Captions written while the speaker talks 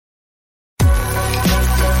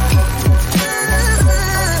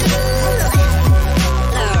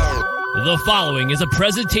The following is a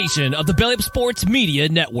presentation of the Belly Up Sports Media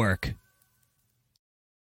Network.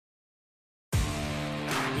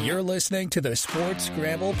 You're listening to the Sports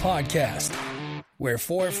Scramble Podcast, where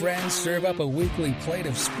four friends serve up a weekly plate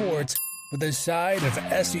of sports with a side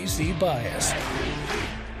of SEC bias.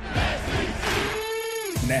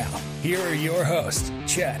 Now, here are your hosts,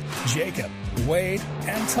 Chet, Jacob, Wade,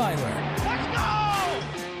 and Tyler.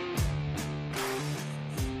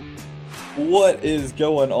 What is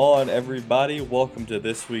going on, everybody? Welcome to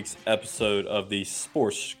this week's episode of the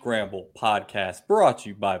Sports Scramble Podcast, brought to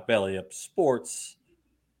you by Belly Up Sports.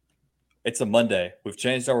 It's a Monday. We've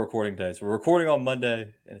changed our recording days. We're recording on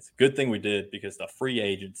Monday, and it's a good thing we did because the free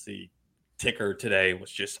agency ticker today was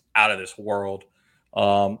just out of this world.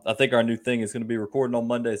 I think our new thing is going to be recording on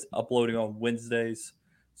Mondays, uploading on Wednesdays.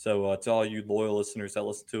 So to all you loyal listeners that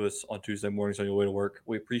listen to us on Tuesday mornings on your way to work,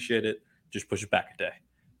 we appreciate it. Just push it back a day.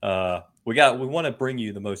 We want to bring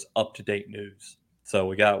you the most up-to-date news. So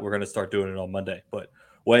we're going to start doing it on Monday. But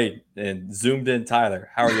Wade and zoomed in Tyler,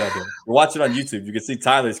 how are y'all doing? We're watching on YouTube. You can see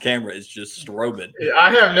Tyler's camera is just strobing.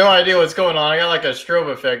 I have no idea what's going on. I got like a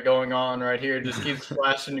strobe effect going on right here. It just keeps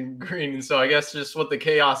flashing and green. And so I guess just what the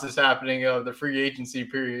chaos is happening of the free agency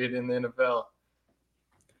period in the NFL.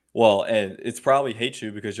 Well, and it's probably hate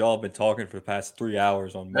you because y'all have been talking for the past 3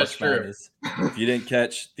 hours on March Madness. If you didn't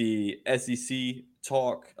catch the SEC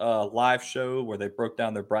Talk live show where they broke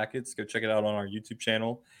down their brackets, go check it out on our YouTube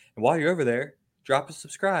channel. And while you're over there, drop a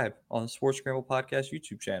subscribe on the Sports Scramble Podcast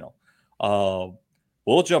YouTube channel.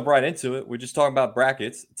 We'll jump right into it. We're just talking about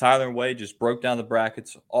brackets. Tyler and Wade just broke down the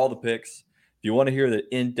brackets, all the picks. If you want to hear the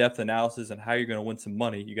in-depth analysis and how you're going to win some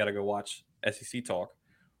money, you got to go watch SEC Talk.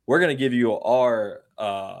 We're going to give you our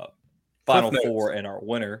Final Four and our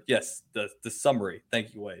winner. Yes, the summary.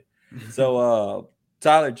 Thank you, Wade. So,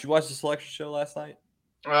 Tyler, did you watch the selection show last night?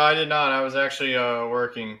 I did not. I was actually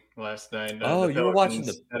working last night. You were watching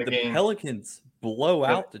the Pelicans blow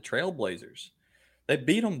out the Trailblazers. They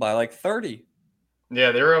beat them by like 30.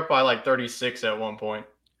 Yeah, they were up by like 36 at one point.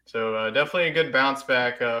 So definitely a good bounce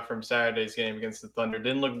back from Saturday's game against the Thunder.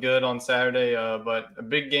 Didn't look good on Saturday, but a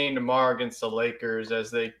big game tomorrow against the Lakers as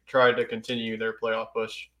they try to continue their playoff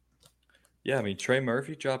push. Yeah, I mean, Trey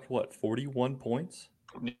Murphy dropped, 41 points?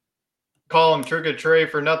 Call him Trigger Trey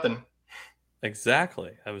for nothing.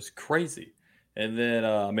 Exactly. That was crazy. And then,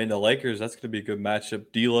 the Lakers, that's going to be a good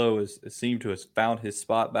matchup. D'Lo seemed to have found his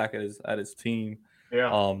spot back at his team.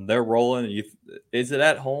 Yeah. They're rolling. Is it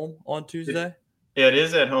at home on Tuesday? Yeah, it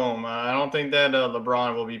is at home. I don't think that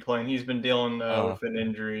LeBron will be playing. He's been dealing with an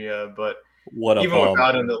injury, but even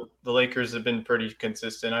without him, the Lakers have been pretty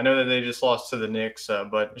consistent. I know that they just lost to the Knicks,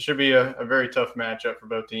 but it should be a very tough matchup for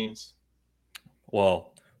both teams.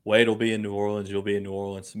 Well, Wade will be in New Orleans. You'll be in New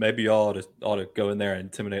Orleans. Maybe y'all ought to go in there and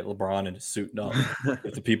intimidate LeBron into suiting up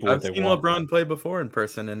with the people I've that they seen want. LeBron play before in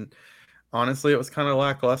person, and honestly, it was kind of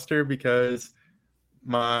lackluster because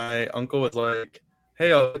my uncle was like,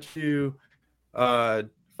 "Hey, I'll let you $5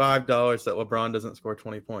 that LeBron doesn't score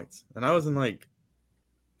 20 points." And I was in I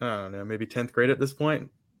don't know, maybe 10th grade at this point.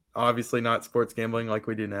 Obviously not sports gambling like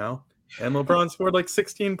we do now. And LeBron scored like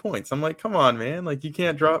 16 points. I'm like, come on, man. Like, you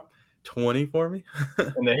can't drop 20 for me.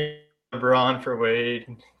 And the LeBron for Wade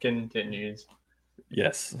continues.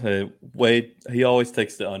 Yes. Wade, he always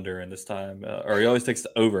takes the under, and this time, or he always takes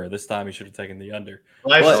the over. This time he should have taken the under.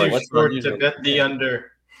 Life's too short to bet the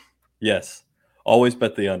under. Yes. Always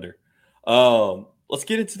bet the under. Let's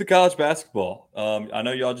get into the college basketball. I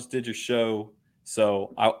know y'all just did your show,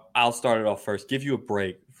 so I'll start it off first. Give you a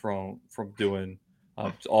break from doing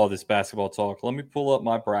all this basketball talk. Let me pull up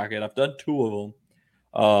my bracket. I've done 2 of them.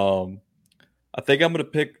 I think I'm going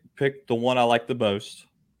to pick the one I like the most.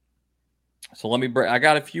 So let me I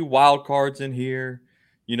got a few wild cards in here.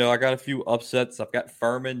 You know, I got a few upsets. I've got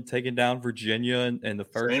Furman taking down Virginia in the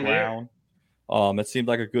first round. It seemed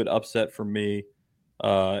like a good upset for me.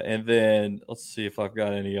 And then let's see if I've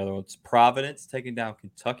got any other ones. Providence taking down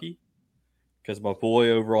Kentucky because my boy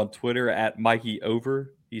over on Twitter at Mikey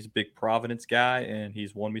Over, he's a big Providence guy and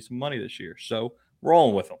he's won me some money this year. So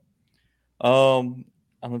rolling with him.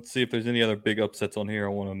 Let's see if there's any other big upsets on here I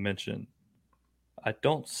want to mention. I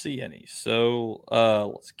don't see any. So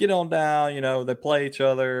let's get on down. You know, they play each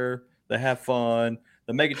other. They have fun.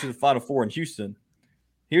 They make it to the Final Four in Houston.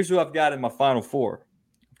 Here's who I've got in my Final Four.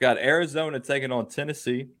 I've got Arizona taking on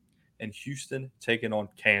Tennessee and Houston taking on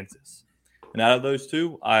Kansas. And out of those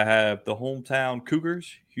two, I have the hometown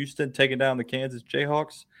Cougars, Houston taking down the Kansas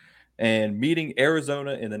Jayhawks, and meeting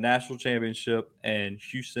Arizona in the national championship, and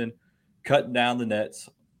Houston cutting down the Nets,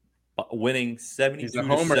 winning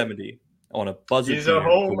 72-70 on a buzzer beater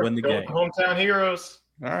to win the game. Hometown heroes.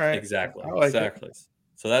 All right. Exactly. Like exactly. It.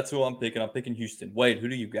 So that's who I'm picking. I'm picking Houston. Wade, who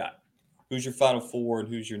do you got? Who's your Final Four and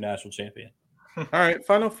who's your national champion? All right,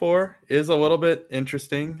 Final Four is a little bit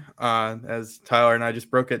interesting. As Tyler and I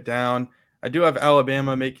just broke it down, I do have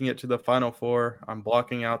Alabama making it to the Final Four. I'm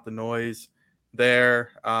blocking out the noise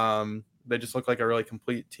there. They just look like a really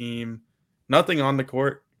complete team. Nothing on the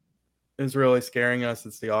court is really scaring us.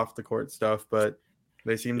 It's the off the court stuff, but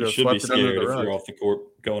they seem to have swept it under the rug. If you're off the court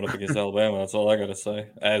going up against Alabama. That's all I got to say.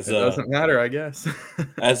 It doesn't matter, I guess.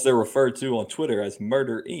 As they're referred to on Twitter as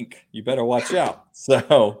Murder Inc. You better watch out.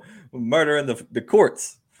 So murder in the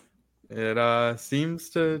courts. It seems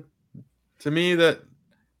to me that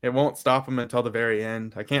it won't stop them until the very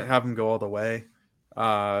end. I can't have them go all the way.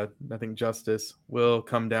 I think justice will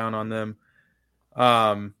come down on them.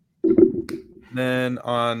 Then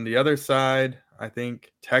on the other side, I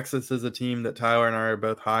think Texas is a team that Tyler and I are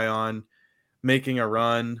both high on making a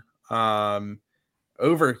run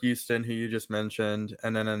over Houston, who you just mentioned.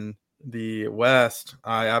 And then in the West,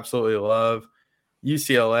 I absolutely love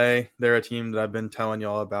UCLA. They're a team that I've been telling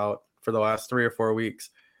y'all about for the last 3 or 4 weeks.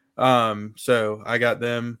 So I got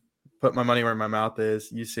them, put my money where my mouth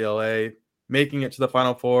is, UCLA making it to the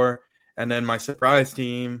Final Four. And then my surprise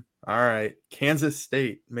team, all right, Kansas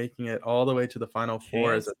State making it all the way to the Final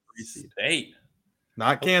Four as a 3 seed. State.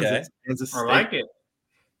 Not Kansas, Kansas State. I like it.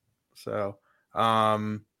 So,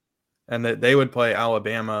 and that they would play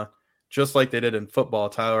Alabama just like they did in football.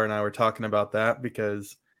 Tyler and I were talking about that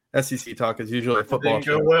because SEC talk is usually football. It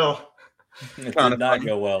didn't go well. It did not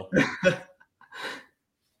go well.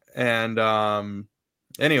 And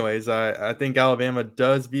anyways, I think Alabama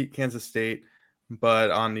does beat Kansas State,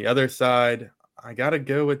 but on the other side, I got to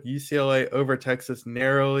go with UCLA over Texas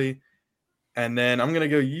narrowly. And then I'm going to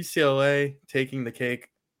go UCLA taking the cake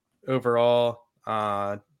overall.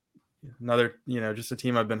 Another, just a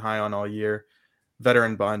team I've been high on all year.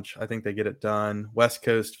 Veteran bunch. I think they get it done. West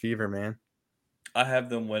Coast fever, man. I have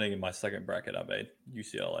them winning in my second bracket I made,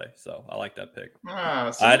 UCLA. So I like that pick.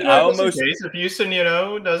 So I almost if Houston,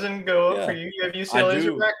 doesn't go up for you, you have UCLA as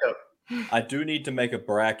your backup. I do need to make a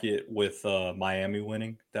bracket with Miami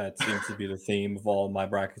winning. That seems to be the theme of all of my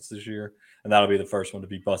brackets this year. And that'll be the first one to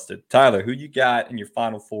be busted. Tyler, who you got in your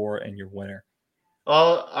Final Four and your winner?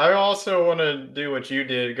 Well, I also want to do what you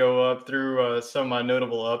did, go up through some of my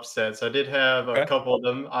notable upsets. I did have a couple of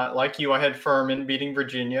them. Like you, I had Furman beating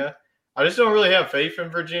Virginia. I just don't really have faith in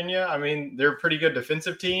Virginia. I mean, they're a pretty good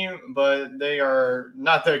defensive team, but they are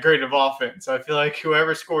not that great of offense. I feel like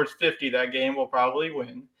whoever scores 50 that game will probably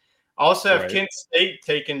win. I also have Kent State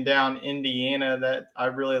taking down Indiana. That I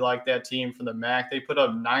really like that team from the MAC. They put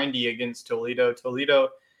up 90 against Toledo. Toledo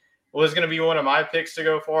was going to be one of my picks to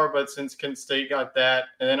go for, but since Kent State got that.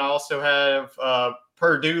 And then I also have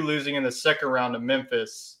Purdue losing in the second round to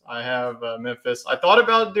Memphis. I have Memphis. I thought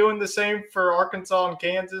about doing the same for Arkansas and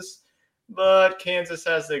Kansas, but Kansas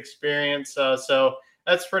has the experience. So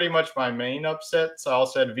that's pretty much my main upsets. I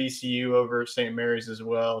also had VCU over St. Mary's as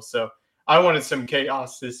well. So I wanted some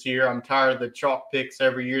chaos this year. I'm tired of the chalk picks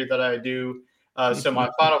every year that I do. So my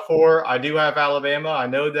Final Four, I do have Alabama. I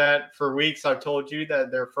know that for weeks I've told you that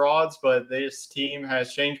they're frauds, but this team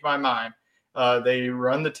has changed my mind. They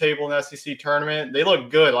run the table in the SEC tournament. They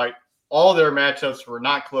look good. Like all their matchups were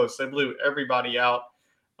not close. They blew everybody out,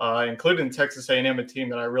 including Texas A&M, a team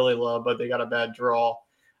that I really love, but they got a bad draw.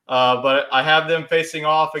 But I have them facing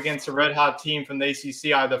off against a red-hot team from the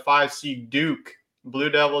ACC. I have the 5 seed Duke.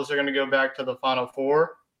 Blue Devils are going to go back to the Final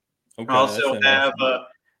Four. I also have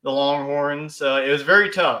the Longhorns. It was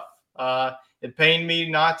very tough. It pained me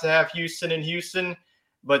not to have Houston in Houston,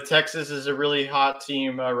 but Texas is a really hot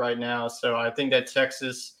team right now. So I think that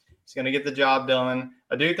Texas is going to get the job done.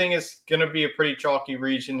 I do think it's going to be a pretty chalky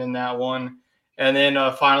region in that one. And then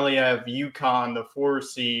finally, I have UConn, the 4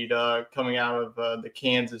 seed, coming out of the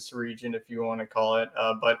Kansas region, if you want to call it.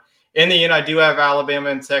 But in the end, I do have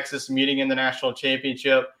Alabama and Texas meeting in the national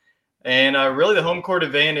championship. And really the home court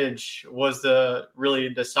advantage was the really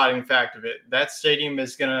deciding fact of it. That stadium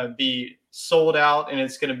is going to be sold out, and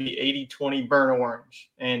it's going to be 80-20 burnt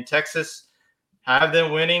orange. And Texas have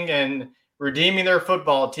them winning and redeeming their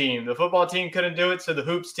football team. The football team couldn't do it, so the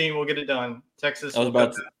hoops team will get it done. Texas will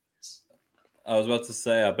go I was about to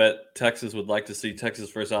say, I bet Texas would like to see Texas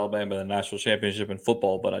versus Alabama in the national championship in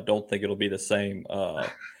football, but I don't think it'll be the same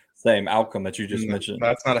outcome that you just mentioned.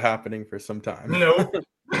 That's not happening for some time. No.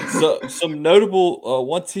 So some notable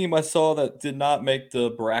one team I saw that did not make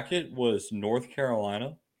the bracket was North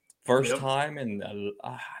Carolina. First time in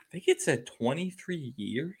I think it's at 23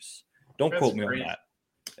 years. Don't quote me on that.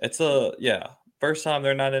 It's first time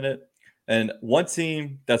they're not in it. And one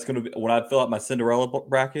team that's going to be when I fill out my Cinderella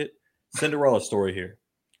bracket, Cinderella story here.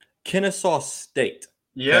 Kennesaw State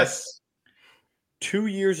Yes. 2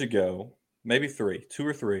 years ago, maybe 2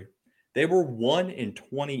 or 3, they were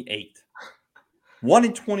 1-28.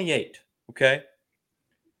 1-28. Okay.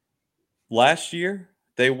 Last year,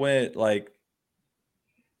 they went like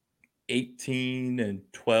 18-12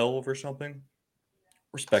 or something.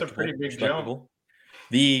 Respectable. That's a pretty big respectable. jump.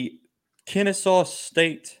 The Kennesaw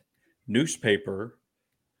State newspaper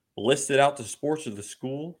listed out the sports of the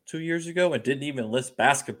school 2 years ago and didn't even list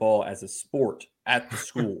basketball as a sport at the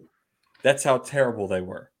school. That's how terrible they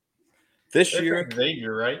were. This year,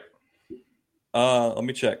 Xavier, right? Let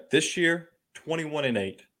me check. This year,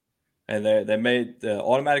 21-8, and they made the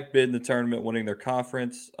automatic bid in the tournament, winning their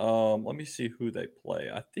conference. Let me see who they play.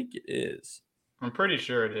 I think it is. I'm pretty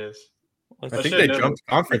sure it is. I think they jumped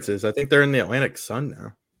conferences. I think they're in the Atlantic Sun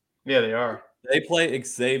now. Yeah, they are. They play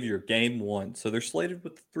Xavier game 1, so they're slated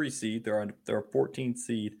with the 3 seed. They're a 14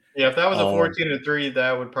 seed. Yeah, if that was a 14-3,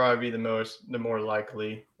 that would probably be the more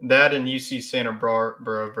likely. That and UC Santa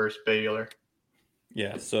Barbara versus Baylor.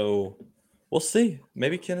 Yeah, so we'll see.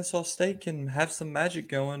 Maybe Kennesaw State can have some magic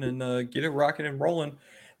going and get it rocking and rolling.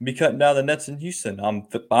 And be cutting down the nets in Houston. I'm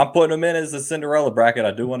putting them in as the Cinderella bracket.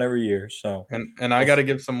 I do one every year. So and I got to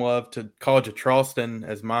give some love to College of Charleston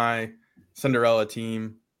as my Cinderella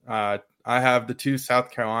team. I have the 2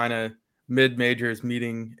 South Carolina mid-majors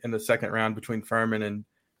meeting in the second round between Furman and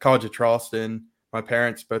College of Charleston. My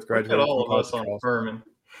parents both graduated. Look at all of us on Furman.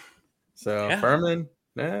 So yeah. Furman,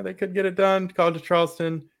 they could get it done. College of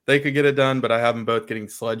Charleston, they could get it done, but I have them both getting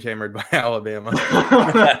sledgehammered by Alabama.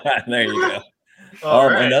 There you go.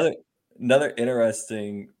 Right. Another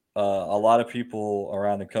interesting. A lot of people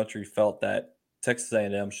around the country felt that Texas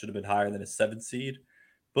A&M should have been higher than a 7 seed,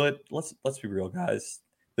 but let's be real, guys.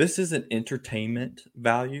 This isn't entertainment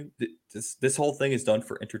value. This whole thing is done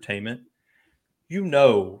for entertainment. You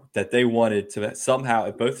know that they wanted to somehow,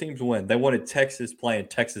 if both teams win, they wanted Texas playing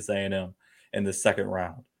Texas A&M in the second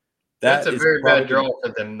round. That's a very bad draw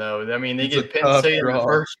for them, though. I mean, they get Penn State in the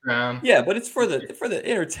first round. Yeah, but it's for the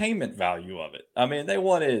entertainment value of it. I mean, they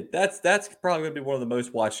wanted that's probably going to be one of the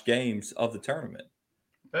most watched games of the tournament.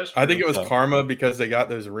 I think it was karma because they got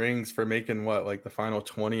those rings for making the final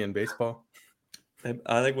 20 in baseball.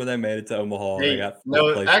 I think when they made it to Omaha, they got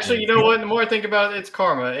actually, you know what? The more I think about it, it's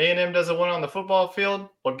karma. A&M doesn't win on the football field.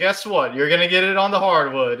 Well, guess what? You're going to get it on the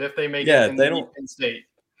hardwood if they make it in Penn State.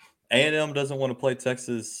 A&M doesn't want to play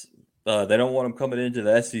Texas. They don't want them coming into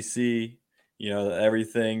the SEC.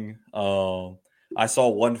 Everything. I saw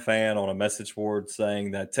one fan on a message board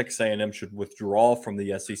saying that Texas A&M should withdraw from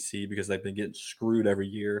the SEC because they've been getting screwed every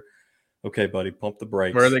year. Okay, buddy, pump the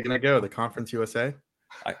brakes. Where are they going to go? The Conference USA?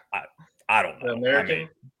 I don't know. The American?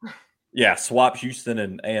 Yeah, swap Houston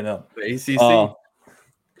and A&M. The ACC?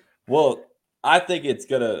 Well, I think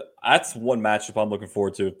that's one matchup I'm looking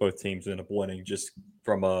forward to if both teams end up winning, just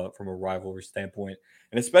from a rivalry standpoint.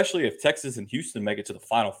 And especially if Texas and Houston make it to the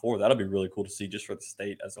Final Four, that'll be really cool to see just for the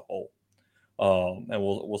state as a whole. And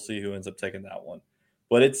we'll see who ends up taking that one.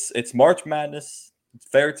 But it's March Madness. It's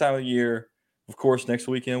favorite time of the year. Of course, next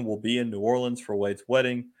weekend we'll be in New Orleans for Wade's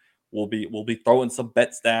wedding. We'll be throwing some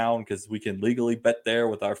bets down because we can legally bet there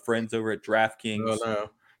with our friends over at DraftKings. Oh, no.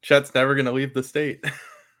 Chet's never going to leave the state.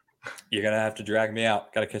 You're going to have to drag me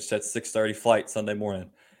out. Got to catch that 6:30 flight Sunday morning.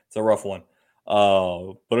 It's a rough one.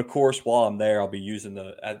 But, of course, while I'm there, I'll be using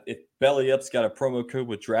if Belly Up's got a promo code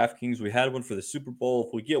with DraftKings. We had one for the Super Bowl.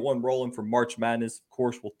 If we get one rolling for March Madness, of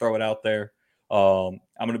course, we'll throw it out there. I'm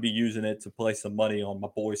going to be using it to play some money on my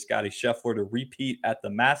boy Scotty Scheffler to repeat at the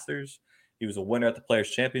Masters. He was a winner at the Players'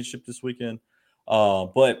 Championship this weekend.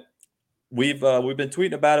 But we've been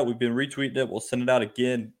tweeting about it. We've been retweeting it. We'll send it out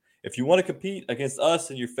again. If you want to compete against us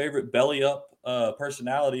and your favorite Belly Up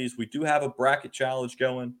personalities, we do have a bracket challenge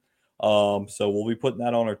going. So we'll be putting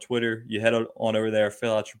that on our Twitter. You head on over there,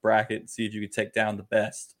 fill out your bracket, and see if you can take down the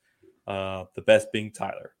best. The best being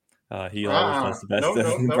Tyler. He always does the best.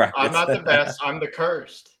 No. I'm not the best. I'm the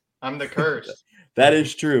cursed. That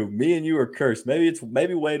is true. Me and you are cursed.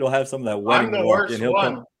 Maybe Wade will have some of that wedding. I'm the worst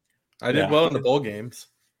one. I did well in the bowl games.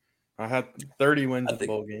 I had 30 wins in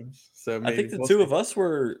bowl games. So maybe I think the two of us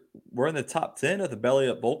were in the top 10 of the Belly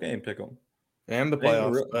Up bowl game pick'em. And the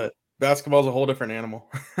playoffs, but basketball's a whole different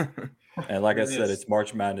animal. And like I said, it's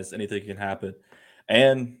March Madness. Anything can happen.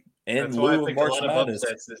 And in lieu of March Madness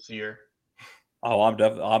this year. Oh,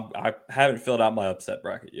 I haven't filled out my upset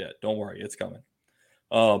bracket yet. Don't worry, it's coming.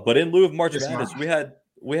 But in lieu of March Madness,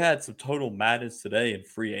 we had some total madness today in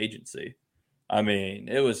free agency. I mean,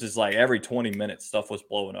 it was just like every 20 minutes stuff was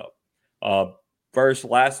blowing up. First,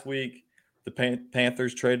 last week, the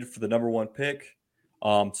Panthers traded for the number 1 pick,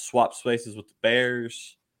 swapped spaces with the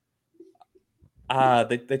Bears.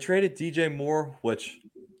 They traded DJ Moore, which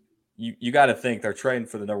you got to think they're trading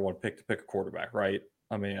for the number one pick to pick a quarterback, right?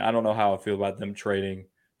 I mean, I don't know how I feel about them trading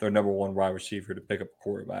their number one wide receiver to pick up a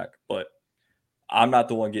quarterback, but I'm not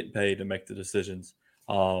the one getting paid to make the decisions.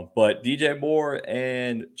 But DJ Moore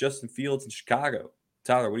and Justin Fields in Chicago.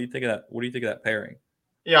 Tyler, what do you think of that? What do you think of that pairing?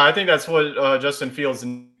 Yeah, I think that's what Justin Fields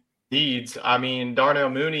needs. I mean, Darnell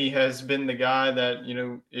Mooney has been the guy that,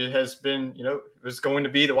 it has been, was going to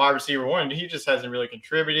be the wide receiver one. He just hasn't really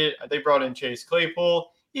contributed. They brought in Chase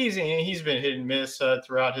Claypool. He's been hit and miss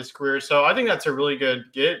throughout his career. So I think that's a really good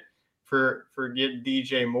get for get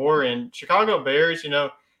DJ Moore. And Chicago Bears,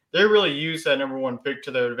 they really used that number one pick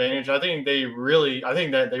to their advantage. I think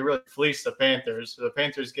that they really fleeced the Panthers. The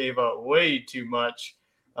Panthers gave up way too much,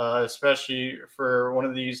 especially for one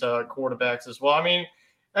of these quarterbacks as well. I mean,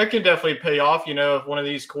 that can definitely pay off. If one of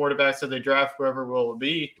these quarterbacks that they draft, whoever will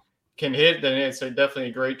be, can hit, then it's definitely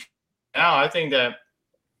a great. Now, I think that,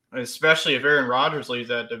 especially if Aaron Rodgers leads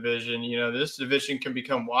that division, this division can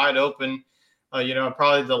become wide open.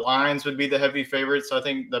 Probably the Lions would be the heavy favorites. I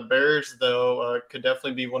think the Bears, though, could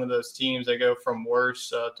definitely be one of those teams that go from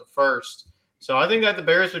worst to first. So I think that the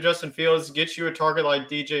Bears with Justin Fields gets you a target like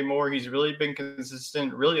DJ Moore. He's really been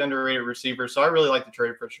consistent, really underrated receiver. So I really like the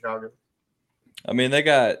trade for Chicago. I mean, they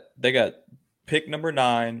got pick number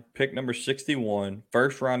 9, pick number 61,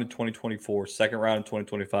 first round in 2024, second round in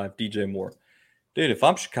 2025, DJ Moore. Dude, if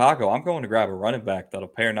I'm Chicago, I'm going to grab a running back that'll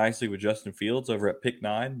pair nicely with Justin Fields over at pick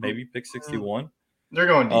 9, maybe pick 61. They're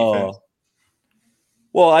going defense.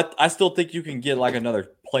 Well, I still think you can get like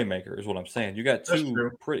another playmaker is what I'm saying. You got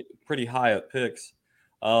two pretty high up picks.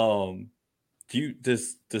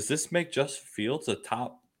 Does this make Justin Fields a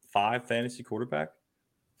top 5 fantasy quarterback?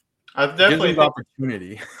 I've definitely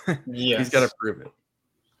opportunity. Yes. He's got to prove it.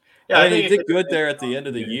 Yeah, I mean, he did good there at the end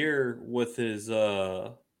of the year with his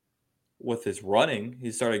running.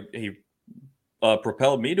 He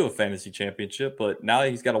propelled me to a fantasy championship, but now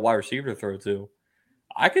he's got a wide receiver to throw to.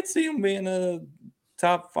 I could see him being a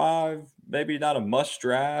top 5, maybe not a must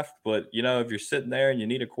draft, but if you're sitting there and you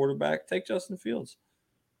need a quarterback, take Justin Fields.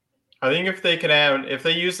 I think if they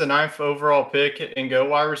use the 9th overall pick and go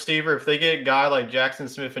wide receiver, if they get a guy like Jackson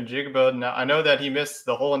Smith-Njigba, now I know that he missed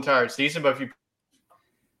the whole entire season, but if you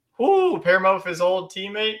pair him up with his old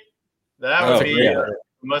teammate, that would be a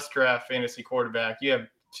must draft fantasy quarterback. You have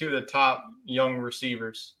 2 of the top young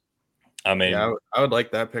receivers. I mean, yeah, I would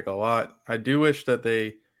like that pick a lot. I do wish that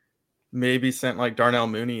they maybe sent like Darnell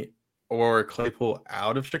Mooney or Claypool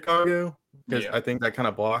out of Chicago because I think that kind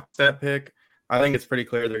of blocks that pick. I think it's pretty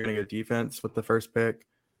clear they're going to go defense with the first pick.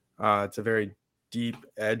 It's a very deep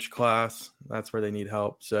edge class. That's where they need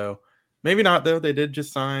help. So maybe not, though. They did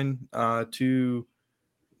just sign 2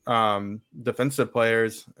 defensive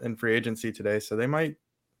players in free agency today. So they might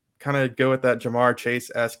kind of go with that Jamar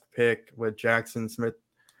Chase-esque pick with Jackson Smith,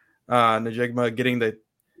 Njigba getting the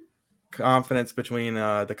confidence between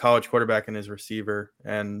the college quarterback and his receiver.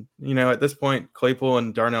 And, at this point, Claypool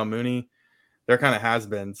and Darnell Mooney, they're kind of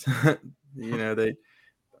has-beens.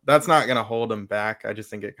 That's not going to hold them back. I just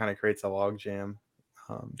think it kind of creates a logjam.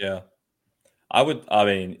 Yeah.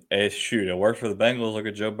 It worked for the Bengals. Look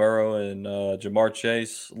at Joe Burrow and Jamar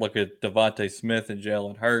Chase. Look at Devontae Smith and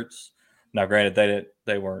Jalen Hurts. Now, granted,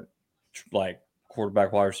 they weren't like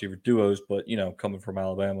quarterback wide receiver duos, but coming from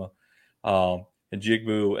Alabama, and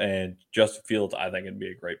Njigba and Justin Fields, I think it'd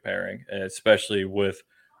be a great pairing, especially with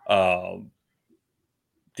DJ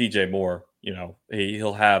Moore.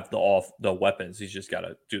 He'll have the weapons. He's just got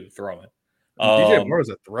to do the throwing. DJ Moore was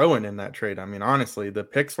a throw-in in that trade. I mean, honestly, the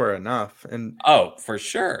picks were enough. And for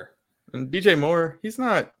sure. And DJ Moore, he's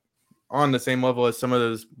not on the same level as some of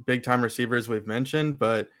those big-time receivers we've mentioned,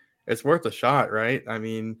 but it's worth a shot, right? I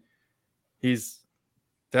mean, he's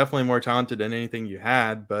definitely more talented than anything you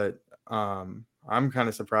had, but I'm kind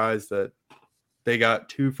of surprised that they got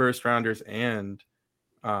 2 first-rounders and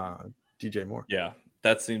DJ Moore. Yeah,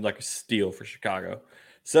 that seemed like a steal for Chicago.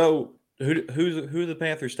 So who are the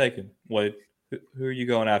Panthers taking, Wade? Who are you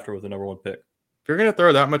going after with the number 1 pick? If you're going to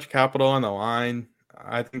throw that much capital on the line,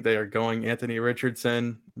 I think they are going Anthony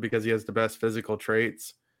Richardson because he has the best physical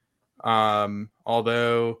traits.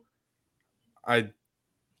 Although I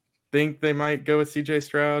think they might go with CJ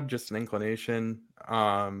Stroud, just an inclination.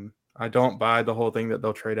 I don't buy the whole thing that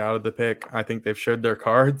they'll trade out of the pick. I think they've showed their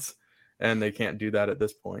cards, and they can't do that at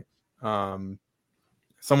this point.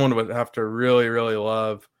 Someone would have to really, really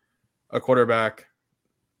love a quarterback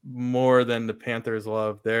more than the Panthers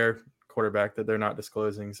love their quarterback that they're not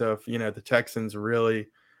disclosing. So if, the Texans really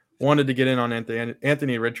wanted to get in on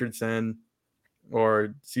Anthony Richardson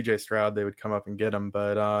or CJ Stroud, they would come up and get him.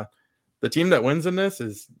 But the team that wins in this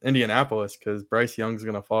is Indianapolis because Bryce Young's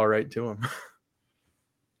going to fall right to him.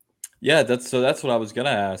 Yeah, that's what I was going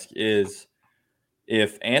to ask is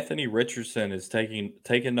if Anthony Richardson is taking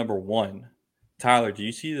number 1, Tyler, do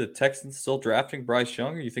you see the Texans still drafting Bryce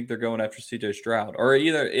Young, or you think they're going after C.J. Stroud? Or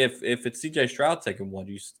either if it's C.J. Stroud taking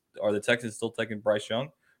 1, are the Texans still taking Bryce Young?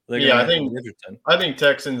 Yeah, I think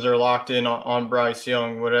Texans are locked in on Bryce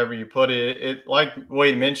Young, whatever you put it. It like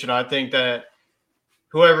Wade mentioned, I think that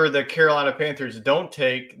whoever the Carolina Panthers don't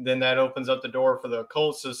take, then that opens up the door for the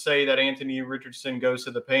Colts to say that Anthony Richardson goes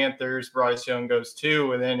to the Panthers, Bryce Young goes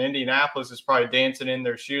too, and then Indianapolis is probably dancing in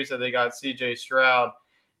their shoes that they got C.J. Stroud,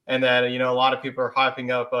 and that a lot of people are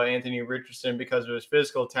hyping up Anthony Richardson because of his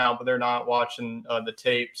physical talent, but they're not watching the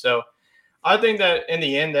tape. So I think that in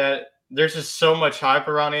the end that there's just so much hype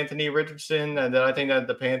around Anthony Richardson that I think that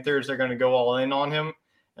the Panthers are going to go all in on him.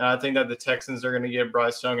 And I think that the Texans are going to get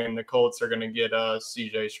Bryce Young and the Colts are going to get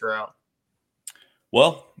C.J. Stroud.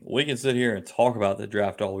 Well, we can sit here and talk about the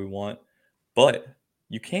draft all we want, but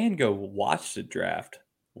you can go watch the draft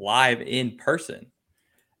live in person.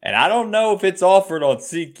 And I don't know if it's offered on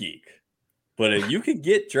SeatGeek, but if you can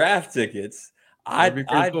get draft tickets, I'd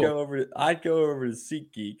go over to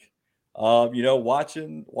SeatGeek.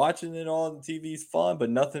 Watching it on TV is fun, but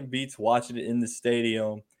nothing beats watching it in the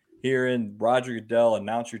stadium, hearing Roger Goodell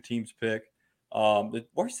announce your team's pick.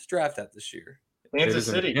 Where's the draft at this year? Kansas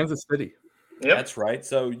City. Yep. That's right.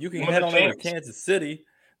 So you can head on over to Kansas City,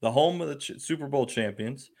 the home of the Super Bowl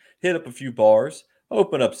champions, hit up a few bars,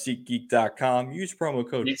 open up SeatGeek.com, use promo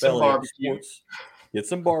code BellyUpSports, get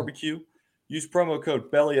some barbecue. Use promo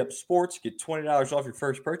code BellyUpSports, get $20 off your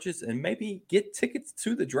first purchase, and maybe get tickets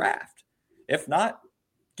to the draft. If not,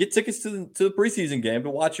 get tickets to the preseason game to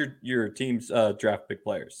watch your team's draft pick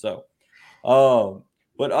players. So,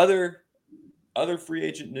 but other free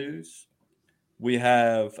agent news, we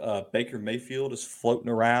have Baker Mayfield is floating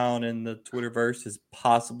around in the Twitterverse as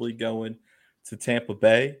possibly going to Tampa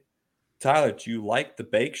Bay. Tyler, do you like the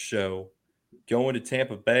Bake Show going to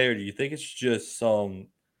Tampa Bay, or do you think it's just some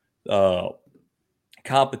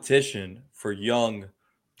competition for young,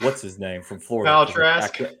 what's his name from Florida?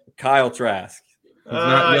 Kyle Trask. He's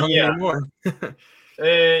not young anymore.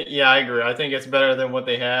 Yeah, I agree. I think it's better than what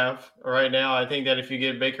they have right now. I think that if you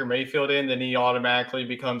get Baker Mayfield in, then he automatically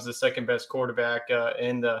becomes the second best quarterback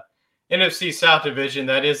in the NFC South division.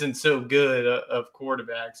 That isn't so good of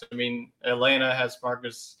quarterbacks. I mean, Atlanta has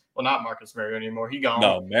not Marcus Mariota anymore. He gone.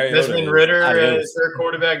 No, Desmond Ritter is their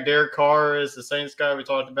quarterback. Derek Carr is the Saints guy we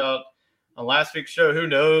talked about on last week's show. Who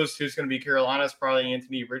knows who's going to be Carolina's? Probably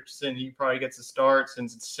Anthony Richardson. He probably gets a start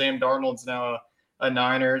since Sam Darnold's now a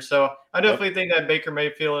Niner. So I definitely think that Baker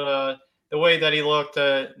Mayfield, the way that he looked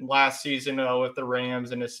last season with the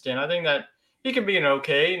Rams in his stint, I think that he could be he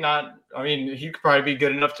could probably be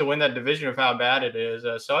good enough to win that division of how bad it is.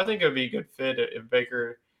 So I think it would be a good fit if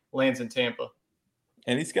Baker lands in Tampa.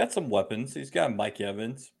 And he's got some weapons. He's got Mike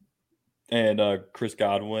Evans and Chris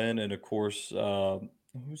Godwin. And, of course,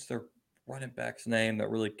 who's their running back's name that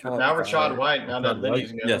really caught now Rachaad White. Now that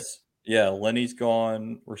Lenny's gone. Yes. Yeah, Lenny's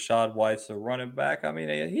gone. Rachaad White's a running back. I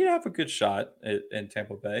mean, he'd have a good shot in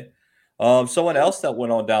Tampa Bay. Someone else that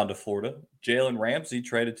went on down to Florida, Jalen Ramsey,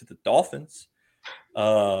 traded to the Dolphins.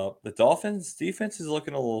 The Dolphins' defense is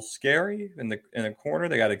looking a little scary in the corner.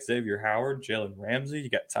 They got Xavier Howard, Jalen Ramsey. You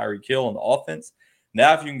got Tyreek Hill on the offense.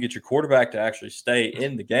 Now, if you can get your quarterback to actually stay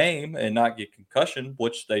in the game and not get concussion,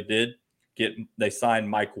 which they did they signed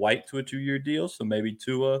Mike White to a 2-year deal. So maybe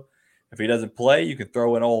Tua, if he doesn't play, you can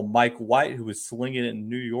throw in old Mike White, who was slinging it in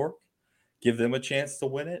New York, give them a chance to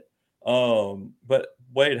win it. But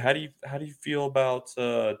Wade, how do you feel about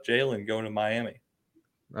Jalen going to Miami?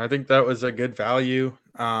 I think that was a good value.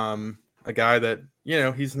 A guy that,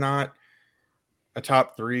 he's not a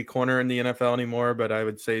top 3 corner in the NFL anymore, but I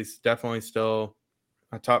would say he's definitely still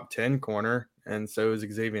a top 10 corner. And so is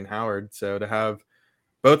Xavier Howard. So to have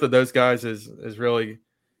both of those guys is really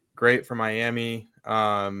great for Miami.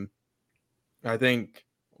 I think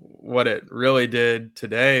what it really did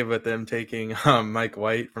today with them taking Mike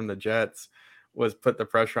White from the Jets was put the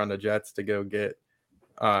pressure on the Jets to go get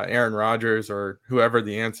Aaron Rodgers or whoever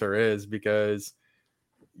the answer is, because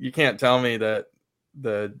you can't tell me that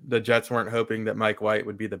the Jets weren't hoping that Mike White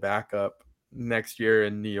would be the backup next year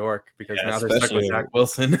in New York, because now they're stuck with Zach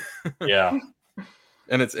Wilson. Yeah.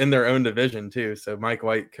 And it's in their own division too. So Mike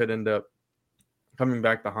White could end up coming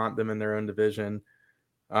back to haunt them in their own division.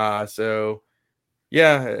 Pressure's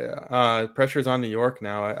on New York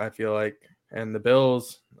now, I feel like. And the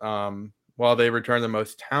Bills, while they return the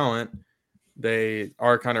most talent, they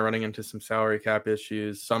are kind of running into some salary cap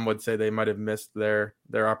issues. Some would say they might have missed their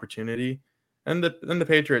opportunity. And the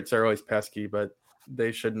Patriots are always pesky, but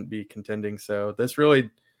they shouldn't be contending. So this really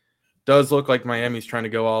does look like Miami's trying to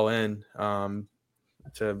go all in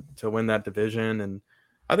to win that division. And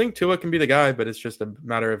I think Tua can be the guy, but it's just a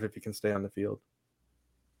matter of if he can stay on the field.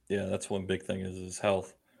 Yeah, that's one big thing is his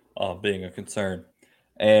health being a concern.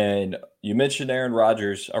 And you mentioned Aaron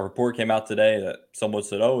Rodgers. A report came out today that someone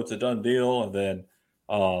said, "Oh, it's a done deal," and then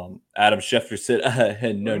Adam Schefter said,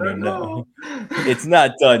 "No, it's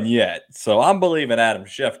not done yet." So I'm believing Adam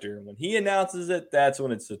Schefter. When he announces it, that's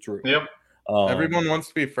when it's the truth. Yep. Everyone wants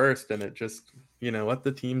to be first, and it just let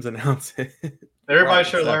the teams announce it. Everybody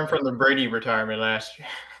should learn from the Brady retirement last year.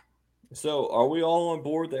 So, are we all on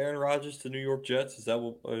board the Aaron Rodgers to New York Jets? Is that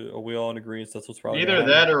what are we all in agreement? That's what's probably either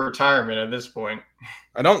that or retirement at this point.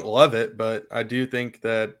 I don't love it, but I do think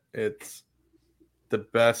that it's the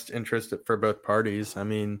best interest for both parties. I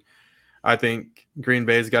mean, I think Green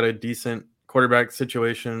Bay's got a decent quarterback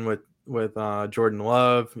situation with Jordan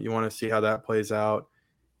Love. You want to see how that plays out.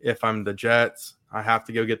 If I'm the Jets, I have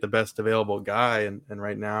to go get the best available guy, and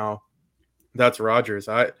right now, that's Rodgers.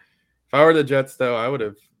 If I were the Jets, though, I would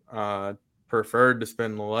have preferred to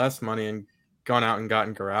spend less money and gone out and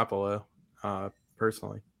gotten Garoppolo,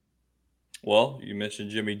 personally. Well, you mentioned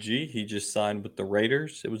Jimmy G. He just signed with the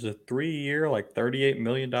Raiders. It was a 3-year, like $38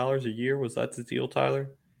 million a year. Was that the deal, Tyler?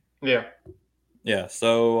 Yeah. Yeah.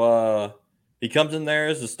 So he comes in there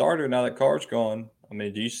as a starter now that Carr's gone. I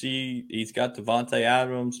mean, do you see he's got Devontae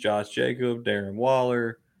Adams, Josh Jacobs, Darren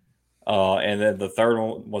Waller, and then the third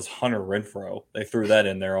one was Hunter Renfrow. They threw that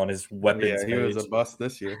in there on his weapons. Yeah, he was a bust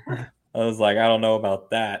this year. I was like, I don't know about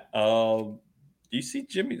that. Do you see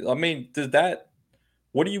Jimmy? I mean,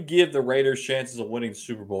 what do you give the Raiders' chances of winning the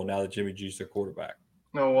Super Bowl now that Jimmy G's their quarterback?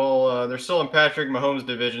 No, well, they're still in Patrick Mahomes'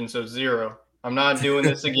 division, so 0. I'm not doing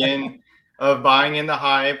this again of buying in the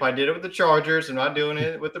hype. I did it with the Chargers. I'm not doing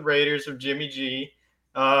it with the Raiders of Jimmy G.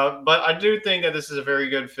 But I do think that this is a very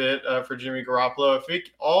good fit for Jimmy Garoppolo.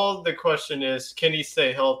 All the question is, can he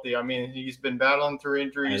stay healthy? I mean, he's been battling through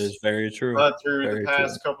injuries. That is very true. Through the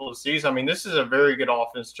past couple of seasons. I mean, this is a very good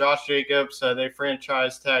offense. Josh Jacobs, they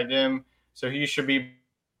franchise tagged him, so he should be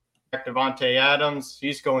back. Devontae Adams,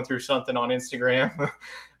 he's going through something on Instagram.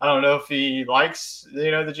 I don't know if he likes,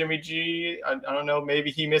 the Jimmy G. I don't know. Maybe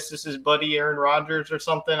he misses his buddy Aaron Rodgers or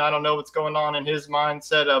something. I don't know what's going on in his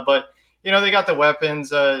mindset, but they got the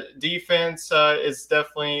weapons. Defense is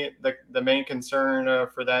definitely the main concern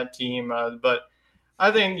for that team. But I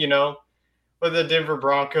think, with the Denver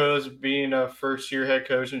Broncos being a first-year head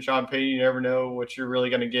coach and Sean Payton, you never know what you're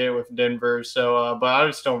really going to get with Denver. So, but I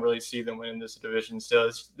just don't really see them winning this division still.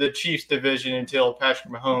 It's the Chiefs division until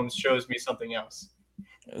Patrick Mahomes shows me something else.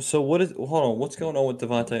 So what's going on with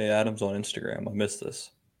Devontae Adams on Instagram? I missed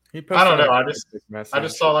this. I don't know. I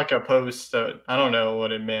just saw like a post. I don't know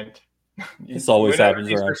what it meant. This always happens.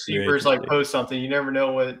 These receivers post something. You never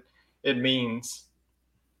know what it means.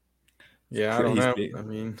 Yeah, I don't know. I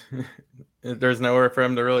mean, there's nowhere for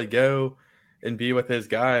him to really go and be with his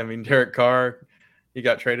guy. I mean, Derek Carr, he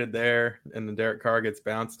got traded there, and then Derek Carr gets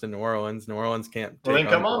bounced to New Orleans. New Orleans can't.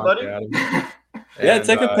 Come on, buddy.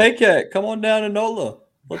 Take a pay cut. Come on down to NOLA.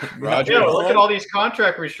 Look at all these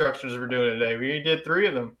contract restructures we're doing today. We did 3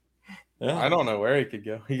 of them. Yeah. I don't know where he could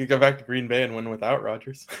go. He could go back to Green Bay and win without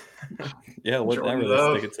Rodgers. Yeah, wouldn't that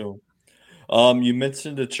really stick it to him? You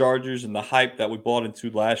mentioned the Chargers and the hype that we bought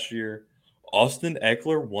into last year. Austin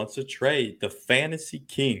Eckler wants a trade. The fantasy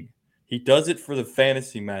king. He does it for the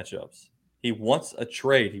fantasy matchups. He wants a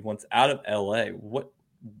trade. He wants out of LA. What?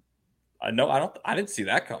 I didn't see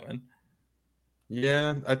that coming.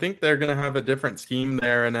 Yeah, I think they're going to have a different scheme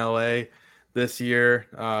there in LA this year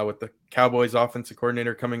with the Cowboys offensive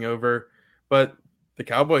coordinator coming over. But the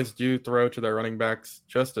Cowboys do throw to their running backs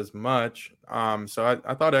just as much. So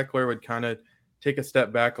I thought Eckler would kind of take a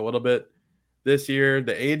step back a little bit this year.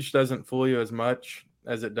 The age doesn't fool you as much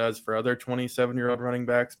as it does for other 27-year-old running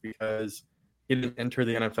backs because he didn't enter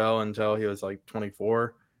the NFL until he was like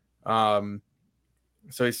 24. So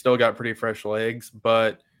he's still got pretty fresh legs.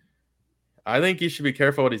 But I think he should be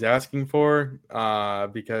careful what he's asking for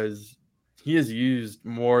because he is used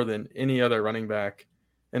more than any other running back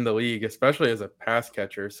in the league, especially as a pass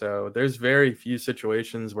catcher. So there's very few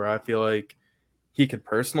situations where I feel like he could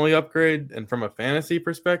personally upgrade. And from a fantasy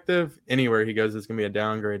perspective, anywhere he goes is going to be a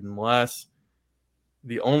downgrade unless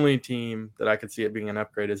the only team that I could see it being an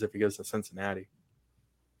upgrade is if he goes to Cincinnati.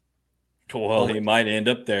 Well, he might end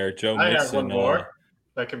up there. Joe Mixon. I have one more.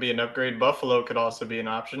 That could be an upgrade. Buffalo could also be an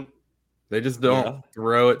option. They just don't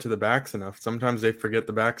throw it to the backs enough. Sometimes they forget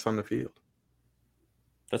the backs on the field.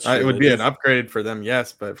 That's true. It would be an upgrade for them,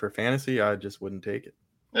 yes, but for fantasy, I just wouldn't take it.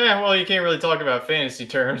 Yeah, well, you can't really talk about fantasy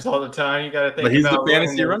terms all the time. You got to think But he's about the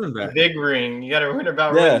fantasy running back. the big ring. You got to win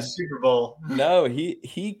about winning the Super Bowl. No,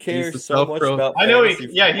 he cares so much about. I know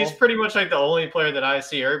he's pretty much like the only player that I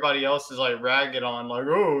see. Everybody else is like ragging on, like,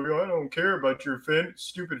 oh, I don't care about your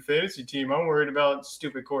stupid fantasy team. I'm worried about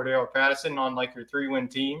stupid Cordell Patterson on like your 3-win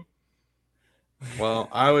team. Well,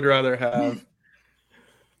 I would rather have.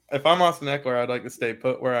 If I'm Austin Ekeler, I'd like to stay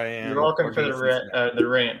put where I am. You're welcome for the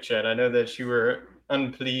rant, Chad. I know that you were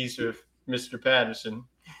unpleased with Mr. Patterson.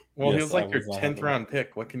 Well, he was like your 10th round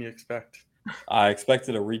pick. What can you expect? I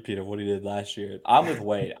expected a repeat of what he did last year. I'm with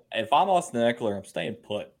Wade. If I'm Austin Ekeler, I'm staying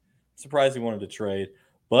put. I'm surprised he wanted to trade.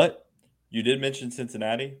 But you did mention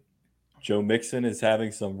Cincinnati. Joe Mixon is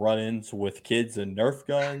having some run-ins with kids and Nerf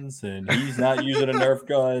guns, and he's not using a Nerf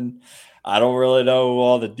gun. I don't really know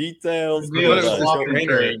all the details. I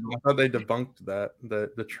thought they debunked that.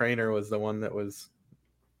 The trainer was the one that was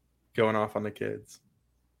going off on the kids.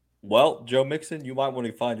 Well, Joe Mixon, you might want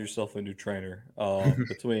to find yourself a new trainer.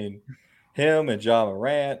 Between him and John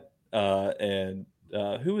Morant, and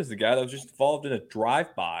who was the guy that was just involved in a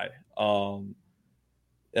drive-by?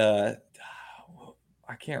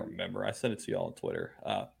 I can't remember. I sent it to y'all on Twitter.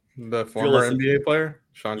 The former NBA player,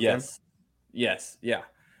 Sean Kemp? Yes, yeah.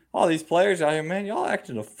 All these players out here, man, y'all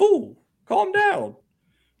acting a fool. Calm down.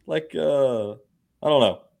 Like, I don't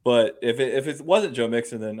know. But if it wasn't Joe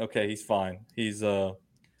Mixon, then okay, he's fine. He'll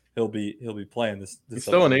be playing this. He's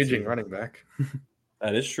still an aging running back.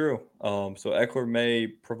 That is true. So Ekeler may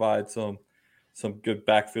provide some good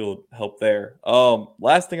backfield help there.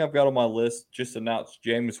 Last thing I've got on my list, just announced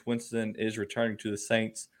Jameis Winston is returning to the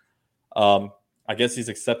Saints. I guess he's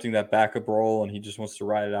accepting that backup role, and he just wants to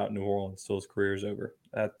ride it out in New Orleans until his career is over.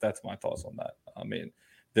 That's my thoughts on that. I mean,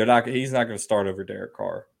 he's not going to start over Derek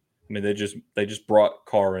Carr. I mean, they just brought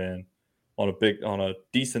Carr in on a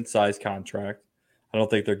decent sized contract. I don't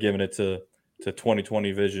think they're giving it to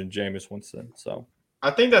 2020 vision Jameis Winston. So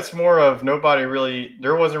I think that's more of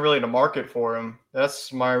there wasn't really a market for him.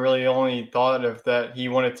 That's my really only thought of that he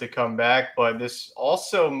wanted to come back. But this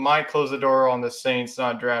also might close the door on the Saints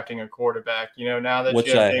not drafting a quarterback. You know, now that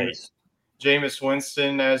you have Jameis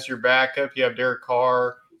Winston as your backup, you have Derek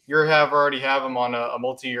Carr. Already have him on a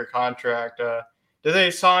multi-year contract. Did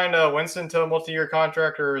they sign Winston to a multi-year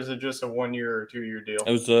contract, or is it just a 1-year or 2-year deal?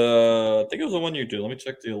 It was I think it was a 1-year deal. Let me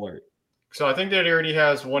check the alert. So I think that he already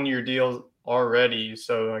has 1-year deals already.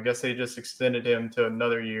 So I guess they just extended him to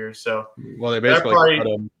another year. So they basically cut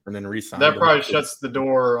him and then re-signed him. That probably shuts the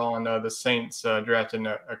door on the Saints drafting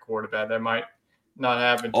a quarterback. That might not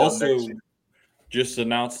happen until next year. Just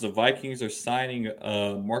announced the Vikings are signing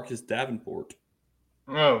Marcus Davenport.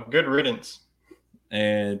 Oh, good riddance.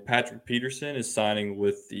 And Patrick Peterson is signing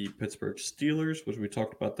with the Pittsburgh Steelers, which we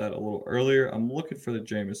talked about that a little earlier. I'm looking for the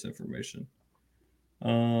Jameis information.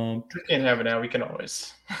 We can't have it now. We can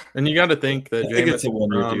always. And you got to think that Jameis, a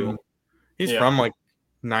 1-year deal. He's from like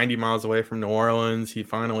 90 miles away from New Orleans. He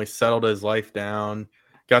finally settled his life down,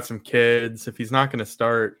 got some kids. If he's not going to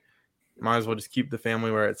start, might as well just keep the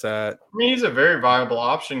family where it's at. I mean, he's a very viable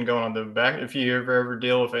option going on the back. If you ever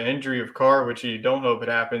deal with an injury of Carr, which you don't hope it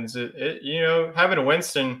happens, having a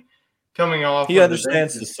Winston coming off. He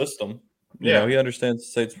understands the system. You know, he understands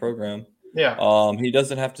the Saints program. Yeah. He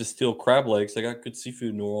doesn't have to steal crab legs. They got good seafood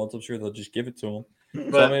in New Orleans. I'm sure they'll just give it to him.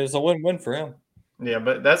 So, I mean, it's a win-win for him. Yeah,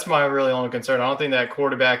 but that's my really only concern. I don't think that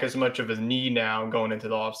quarterback is much of a need now going into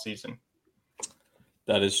the offseason.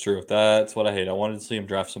 That is true. That's what I hate. I wanted to see him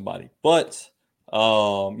draft somebody. But,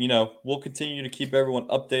 we'll continue to keep everyone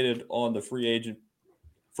updated on the free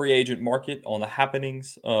agent market, on the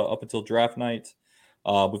happenings up until draft night.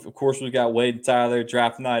 Of course, we've got Wade and Tyler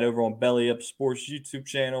draft night over on Belly Up Sports YouTube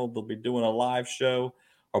channel. They'll be doing a live show.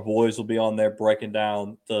 Our boys will be on there breaking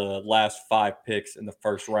down the last 5 picks in the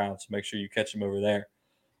first round. So make sure you catch them over there.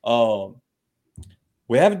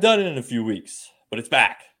 We haven't done it in a few weeks, but it's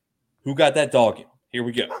back. Who got that dog in? Here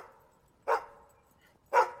we go.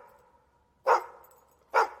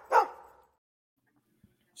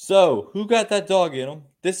 So, who got that dog in them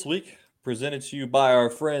this week? Presented to you by our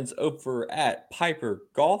friends over at Piper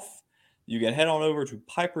Golf. You can head on over to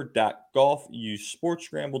piper.golf. Use Sports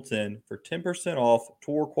Scramble 10 for 10% off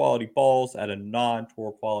tour quality balls at a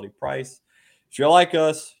non-tour quality price. If you're like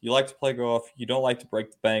us, you like to play golf, you don't like to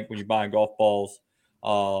break the bank when you're buying golf balls,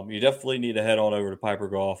 you definitely need to head on over to Piper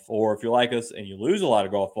Golf. Or if you're like us and you lose a lot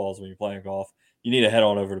of golf balls when you're playing golf, you need to head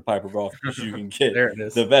on over to Piper Golf because you can get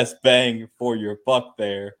the best bang for your buck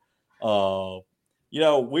there.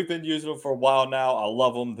 We've been using them for a while now. I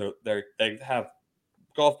love them. They have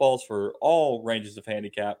golf balls for all ranges of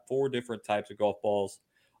handicap, 4 different types of golf balls.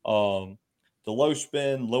 the low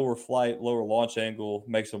spin, lower flight, lower launch angle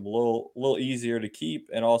makes them a little easier to keep,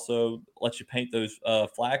 and also lets you paint those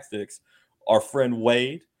flag sticks. Our friend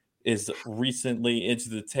Wade is recently into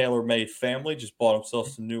the TaylorMade family, just bought himself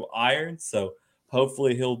some new irons. So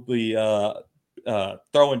hopefully he'll be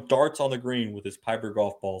throwing darts on the green with his Piper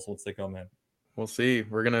golf balls once they come in. We'll see.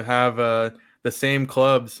 We're going to have the same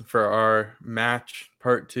clubs for our match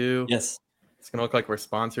part 2. Yes. It's going to look like we're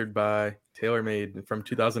sponsored by TaylorMade from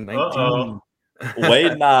 2019. Wade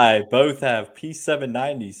and I both have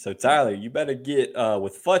P790s. So, Tyler, you better get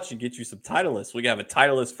with Futch and get you some Titleist. We have a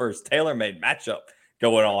Titleist first TaylorMade matchup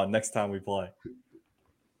going on next time we play.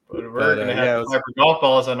 But we're going to have Piper golf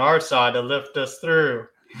balls on our side to lift us through.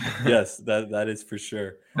 Yes, that is for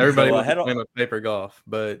sure. Everybody was playing with paper golf,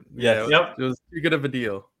 but yeah, it was too good of a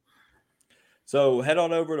deal. So head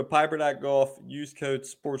on over to Piper.golf, use code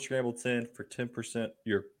SportsScramble10 for 10%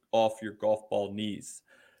 off your golf ball needs.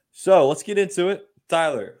 So let's get into it.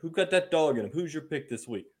 Tyler, who got that dog in him? Who's your pick this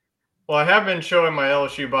week? Well, I have been showing my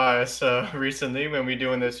LSU bias recently when we're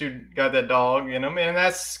doing this. Who got that dog in him? And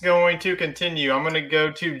that's going to continue. I'm going to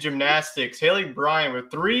go to gymnastics. Haley Bryant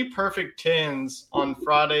with 3 perfect 10s on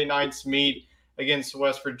Friday night's meet against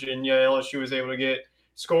West Virginia. LSU was able to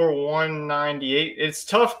score 198. It's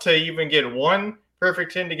tough to even get 1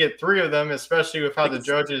 perfect 10 to get 3 of them, especially with how the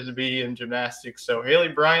judges be in gymnastics. So Haley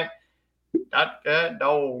Bryant got that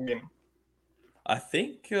dog in him. I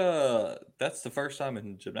think that's the first time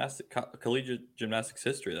in collegiate gymnastics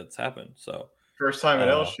history that's happened. So first time in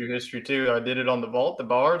LSU history too. I did it on the vault, the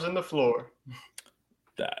bars, and the floor.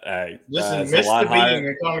 Just missed the beating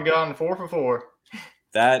and kind of gotten 4 for 4.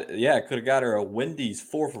 Could have got her a Wendy's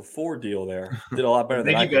 4 for 4 deal there. Did a lot better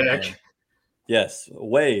than I could. Yes,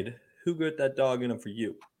 Wade, who got that dog in him for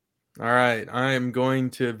you? All right, I am going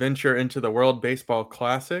to venture into the World Baseball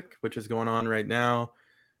Classic, which is going on right now.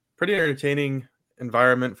 Pretty entertaining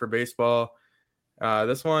environment for baseball.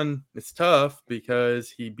 This one is tough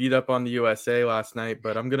because he beat up on the USA last night,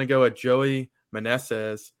 but I'm going to go with Joey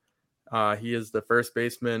Meneses. He is the first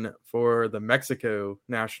baseman for the Mexico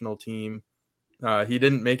national team. He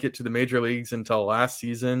didn't make it to the major leagues until last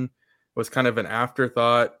season. It was kind of an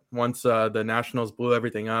afterthought once the Nationals blew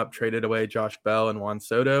everything up, traded away Josh Bell and Juan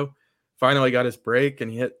Soto. Finally got his break,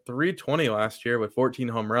 and he hit .320 last year with 14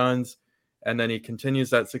 home runs. And then he continues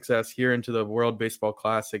that success here into the World Baseball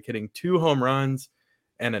Classic, hitting 2 home runs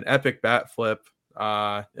and an epic bat flip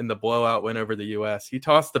in the blowout win over the U.S. He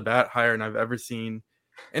tossed the bat higher than I've ever seen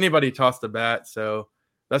anybody toss the bat. So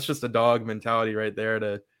that's just a dog mentality right there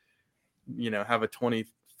to, have a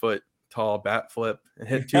 20-foot tall bat flip and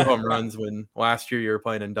hit 2 home runs when last year you were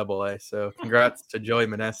playing in Double-A. So congrats to Joey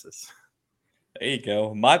Meneses. There you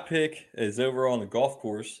go. My pick is over on the golf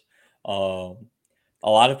course. A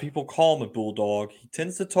lot of people call him a bulldog. He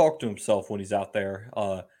tends to talk to himself when he's out there.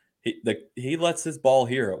 He lets his ball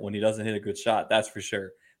hear it when he doesn't hit a good shot. That's for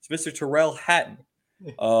sure. It's Mr. Tyrrell Hatton.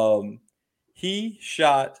 He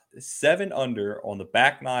shot 7 under on the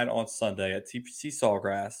back 9 on Sunday at TPC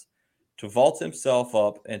Sawgrass to vault himself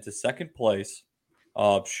up into second place,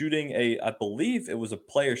 shooting I believe it was a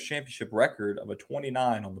Players Championship record of a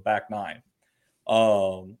 29 on the back 9.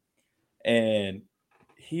 And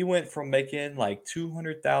he went from making like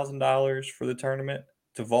 $200,000 for the tournament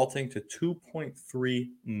to vaulting to $2.3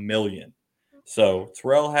 million. So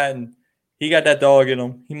Tyrrell Hatton, he got that dog in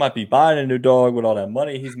him. He might be buying a new dog with all that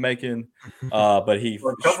money he's making, but he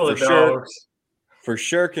for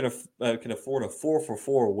sure can afford a 4 for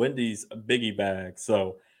 4 Wendy's biggie bag.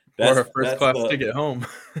 So that's a first class ticket home.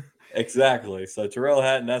 Exactly. So Tyrrell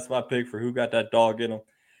Hatton, that's my pick for who got that dog in him.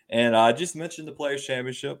 And I just mentioned the Players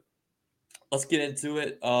Championship. Let's get into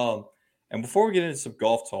it. And before we get into some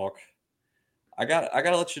golf talk, I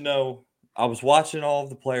gotta let you know, I was watching all of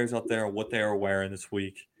the players out there and what they were wearing this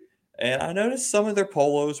week, and I noticed some of their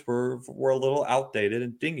polos were a little outdated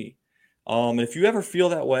and dingy. If you ever feel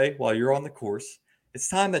that way while you're on the course, it's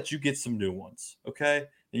time that you get some new ones, okay?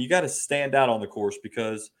 And you got to stand out on the course,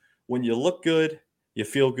 because when you look good, you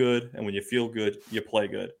feel good, and when you feel good, you play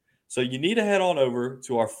good. So you need to head on over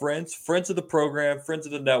to our friends of the program, friends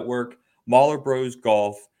of the network, Mahler Bros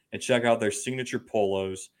Golf, and check out their signature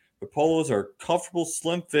polos. The polos are comfortable,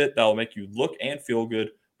 slim fit that will make you look and feel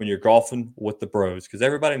good when you're golfing with the bros, because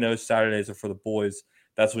everybody knows Saturdays are for the boys.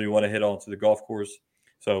 That's when you want to hit on to the golf course.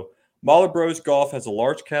 So Mahler Bros Golf has a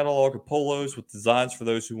large catalog of polos with designs for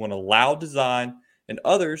those who want a loud design and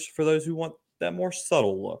others for those who want that more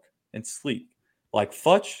subtle look and sleek. Like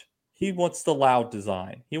Futch, he wants the loud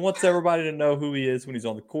design. He wants everybody to know who he is when he's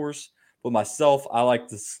on the course. But myself, I like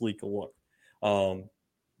the sleek look.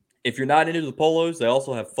 If you're not into the polos, they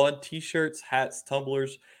also have fun t-shirts, hats,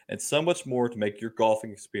 tumblers, and so much more to make your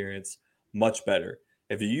golfing experience much better.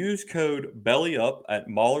 If you use code BELLYUP at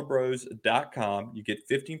MahlerBros.com, you get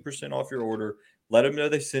 15% off your order. Let them know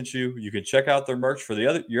they sent you. You can check out their merch for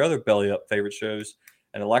your other Belly Up favorite shows.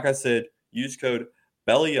 And like I said, use code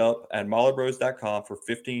BELLYUP at MahlerBros.com for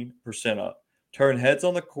 15% up. Turn heads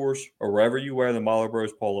on the course or wherever you wear the Mahler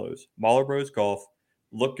Bros polos. Mahler Bros Golf.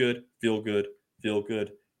 Look good, feel good,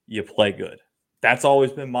 you play good. That's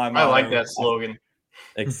always been my motto. I like that slogan.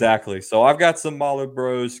 Exactly. So I've got some Mahler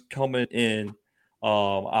Bros coming in.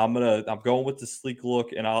 I'm going with the sleek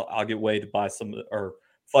look, and I'll get Wade to buy some, or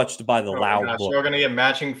Futch to buy the loud look. We're gonna get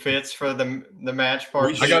matching fits for the match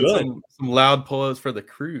part. I got some loud polos for the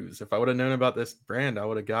cruise. If I would have known about this brand, I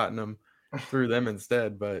would have gotten them through them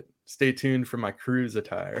instead. But stay tuned for my cruise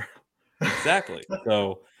attire. Exactly.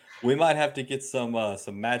 So we might have to get some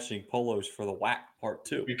matching polos for the WAC part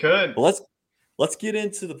 2. We could. But let's get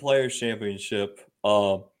into the Players Championship.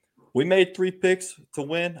 We made 3 picks to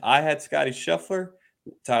win. I had Scotty Scheffler.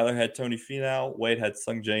 Tyler had Tony Finau. Wade had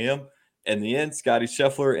Sungjae Im. In the end, Scotty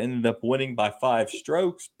Scheffler ended up winning by 5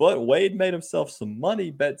 strokes, but Wade made himself some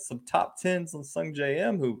money, bet some top 10s on Sungjae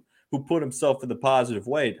Im, who put himself in the positive.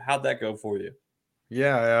 Wade, how'd that go for you?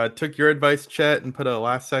 Yeah, I took your advice, Chet, and put a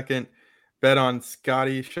last-second bet on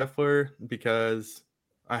Scotty Scheffler because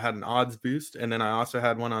I had an odds boost, and then I also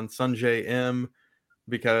had one on Sungjae Im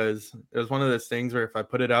because it was one of those things where if I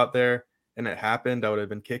put it out there and it happened, I would have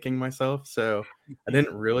been kicking myself. So I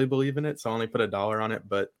didn't really believe in it, so I only put $1 on it,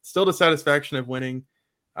 but still the satisfaction of winning.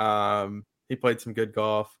 He played some good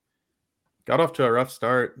golf, got off to a rough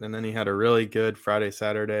start, and then he had a really good Friday,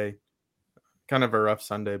 Saturday, kind of a rough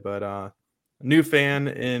Sunday, but new fan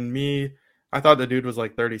in me, I thought the dude was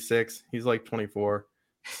like 36. He's like 24.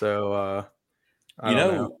 So I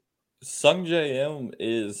don't know. Sungjae Im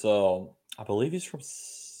is I believe he's from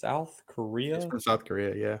South Korea. He's from South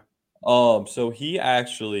Korea, yeah. So he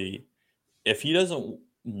actually, if he doesn't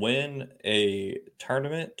win a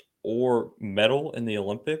tournament or medal in the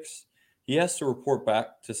Olympics, he has to report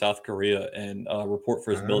back to South Korea and report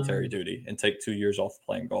for his military duty and take 2 years off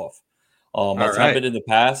playing golf. That's happened in the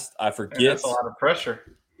past. I forget. That's a lot of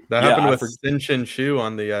pressure. That happened with Sin-Shin Shu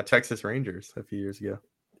on the Texas Rangers a few years ago.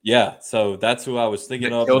 Yeah, so that's who I was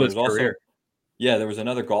thinking of. Killed his career. There was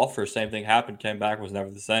another golfer. Same thing happened. Came back, was never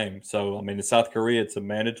the same. So I mean, in South Korea, it's a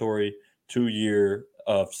mandatory 2-year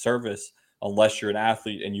of service unless you're an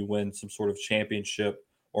athlete and you win some sort of championship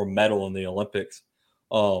or medal in the Olympics.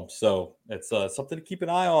 So it's something to keep an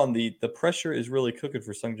eye on. The pressure is really cooking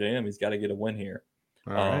for Sungjae Im. He's got to get a win here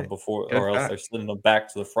before, or else they're sending him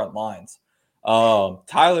back to the front lines.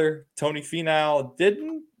 Tyler, Tony Finau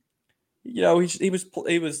didn't. He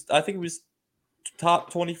was. I think he was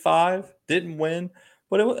top 25. Didn't win,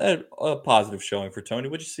 but it was a positive showing for Tony.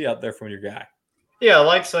 What'd you see out there from your guy? Yeah,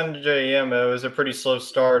 like Sungjae Im, it was a pretty slow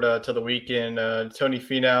start to the weekend. Tony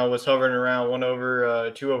Finau was hovering around 1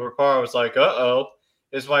 over, 2 over par. I was like,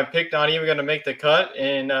 is my pick not even going to make the cut?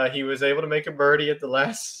 And he was able to make a birdie at the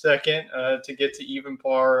last second to get to even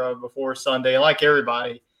par before Sunday. And like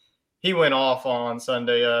everybody, he went off on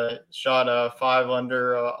Sunday, shot 5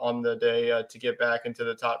 under on the day to get back into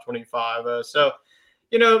the top 25. So,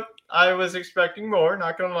 I was expecting more,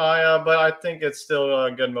 not going to lie, but I think it's still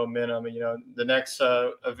a good momentum. The next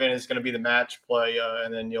event is going to be the match play,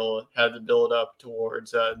 and then you'll have to build up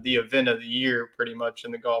towards the event of the year pretty much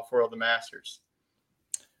in the golf world, the Masters.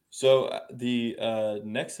 So the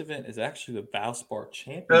next event is actually the Valspar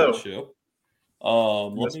Championship.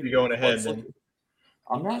 Must be going ahead then.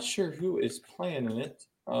 I'm not sure who is playing in it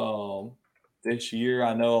this year.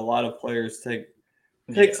 I know a lot of players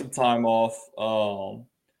take some time off.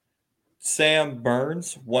 Sam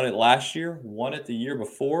Burns won it last year, won it the year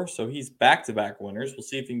before, so he's back-to-back winners. We'll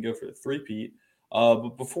see if he can go for the three-peat. But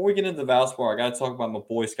before we get into the Valspar, I got to talk about my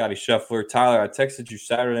boy Scotty Scheffler. Tyler, I texted you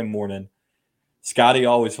Saturday morning. Scotty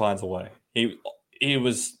always finds a way. He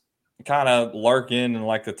was kind of lurking in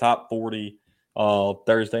like the top 40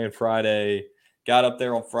 Thursday and Friday. Got up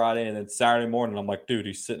there on Friday, and then Saturday morning, I'm like, dude,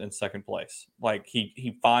 he's sitting in second place. Like,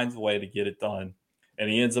 he finds a way to get it done. And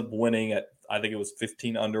he ends up winning at, I think it was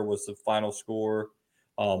 15 under was the final score.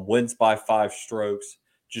 Wins by 5 strokes.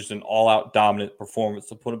 Just an all-out dominant performance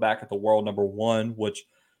to put him back at the world number 1, which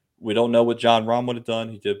we don't know what Jon Rahm would have done.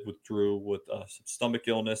 He did withdrew with some stomach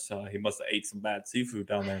illness. He must have ate some bad seafood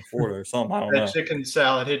down there in Florida or something. I don't know. That chicken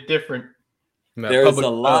salad hit different. There's a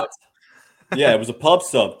lot. Yeah, it was a pub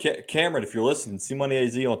sub. Cameron, if you're listening, C-Money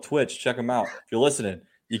AZ on Twitch, check him out. If you're listening,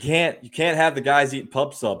 you can't have the guys eating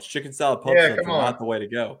pub subs. Chicken salad pub subs are not the way to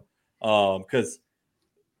go. Because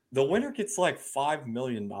the winner gets like $5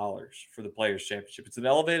 million for the Players Championship. It's an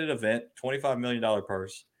elevated event, $25 million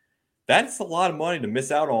purse. that's a lot of money to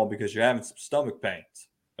miss out on because you're having some stomach pains.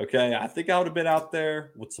 Okay, I think I would have been out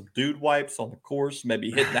there with some dude wipes on the course, maybe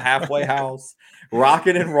hitting the halfway house,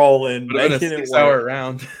 rocking and rolling, making it work.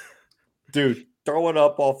 Round. Dude, throwing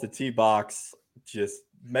up off the tee box, just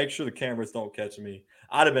make sure the cameras don't catch me.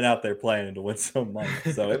 I'd have been out there playing to win some money.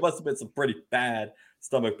 So it must have been some pretty bad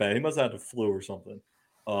stomach pain. He must have had the flu or something.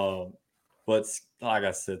 But like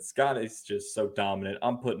I said, Scott is just so dominant.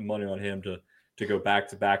 I'm putting money on him to go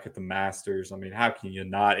back-to-back at the Masters. I mean, how can you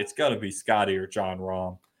not? It's going to be Scotty or Jon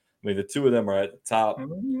Rahm. I mean, the two of them are at the top.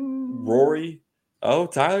 Rory. Oh,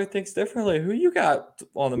 Tyler thinks differently. Who you got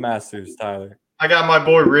on the Masters, Tyler? I got my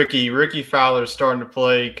boy Ricky. Ricky Fowler starting to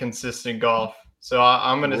play consistent golf. So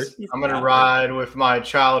I'm gonna ride with my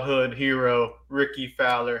childhood hero, Ricky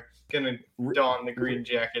Fowler. Gonna don the green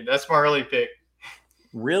jacket. That's my early pick.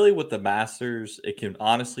 Really, with the Masters, it can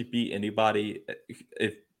honestly be anybody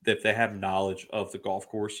if they have knowledge of the golf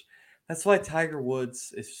course. That's why Tiger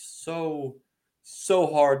Woods is so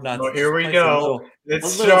hard not to. Here we go.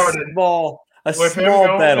 It's started. Small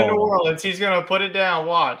bet on New Orleans. He's gonna put it down.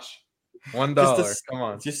 Watch. $1. Come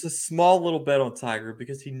on. Just a small little bet on Tiger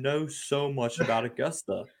because he knows so much about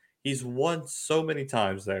Augusta. He's won so many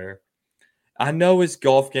times there. I know his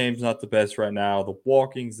golf game's not the best right now. The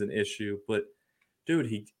walking's an issue, but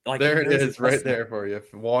dude, there it is right there for you.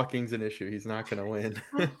 If walking's an issue, he's not going to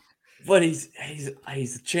win. But he's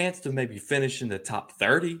a chance to maybe finish in the top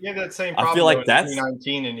 30. Yeah, that same problem. I feel like that's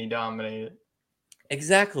 2019 and he dominated.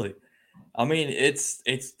 Exactly. I mean, it's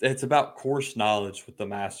about course knowledge with the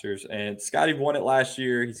Masters, and Scotty won it last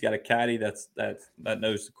year. He's got a caddy that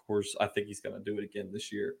knows the course. I think he's going to do it again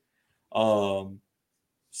this year.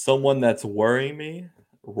 Someone that's worrying me,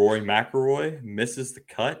 Rory McIlroy, misses the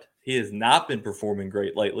cut. He has not been performing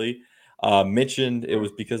great lately. Mentioned it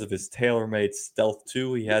was because of his TaylorMade Stealth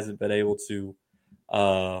 2. He hasn't been able to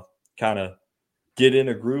kind of get in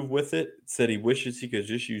a groove with it. Said he wishes he could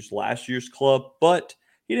just use last year's club, but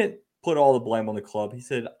he didn't put all the blame on the club. He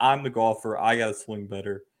said, I'm the golfer. I got to swing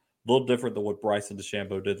better. A little different than what Bryson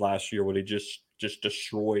DeChambeau did last year when he just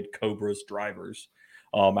destroyed Cobra's drivers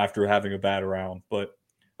after having a bad round. But,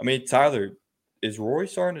 I mean, Tyler, is Rory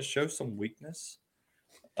starting to show some weakness?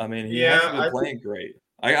 I mean, he hasn't been playing great.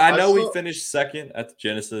 I know he finished second at the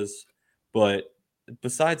Genesis, but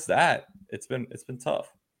besides that, it's been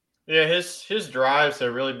tough. Yeah, his drives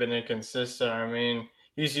have really been inconsistent. I mean,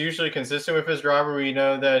 he's usually consistent with his driver. We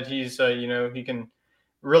know that he's, he can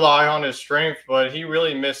rely on his strength, but he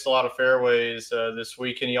really missed a lot of fairways this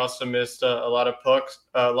week, and he also missed a lot of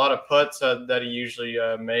putts that he usually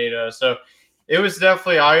made. So it was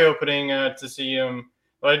definitely eye-opening to see him.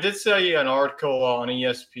 But I did see an article on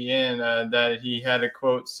ESPN that he had a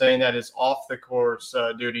quote saying that his off-the-course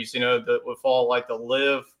duties, with all like the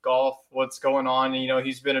live golf, what's going on,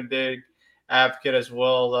 he's been a big advocate as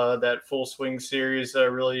well. That Full Swing series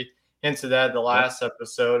really hinted that the last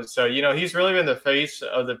episode. So, he's really been the face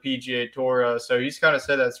of the PGA Tour. So he's kind of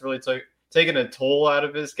said that's really taking a toll out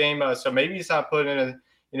of his game. So maybe he's not putting in,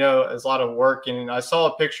 as a lot of work. And I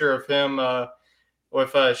saw a picture of him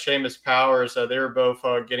with Seamus Powers. They were both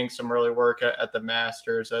getting some early work at the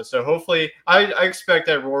Masters. So hopefully I expect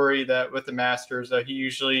that Rory, that with the Masters, he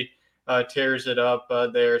usually tears it up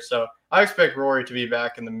there. So I expect Rory to be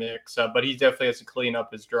back in the mix, but he definitely has to clean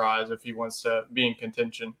up his drives if he wants to be in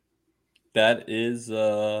contention. That is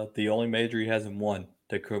the only major he hasn't won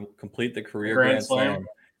to complete the career Grand Slam.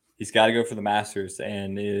 He's got to go for the Masters,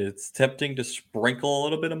 and it's tempting to sprinkle a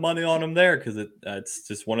little bit of money on him there because it's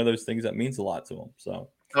just one of those things that means a lot to him. So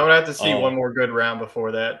I would have to see one more good round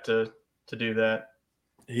before that to do that.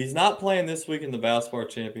 He's not playing this week in the Valspar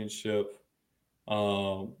Championship.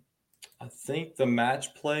 I think the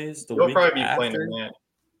match plays the week probably be after. Playing in that.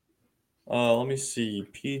 Let me see.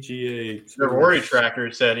 PGA. The Rory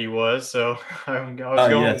tracker said he was, so I was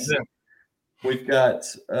going with him. We've got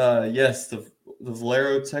the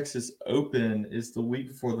Valero Texas Open is the week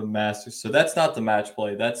before the Masters, so that's not the match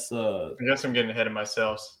play. That's I guess I'm getting ahead of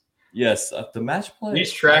myself. Yes, the match play.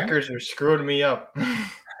 These trackers are screwing me up.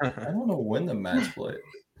 I don't know when the match play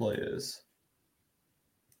is.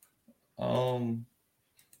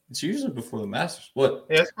 It's usually before the Masters. What?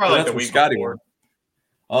 Yeah, it's probably like the week Scotty before.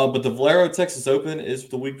 But the Valero Texas Open is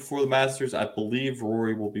the week before the Masters. I believe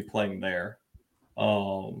Rory will be playing there.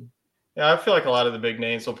 Yeah, I feel like a lot of the big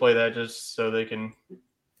names will play that just so they can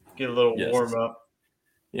get a little warm up.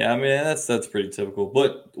 Yeah, I mean, that's pretty typical.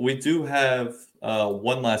 But we do have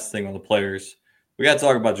one last thing on the players. We got to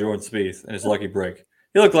talk about Jordan Spieth and his lucky break.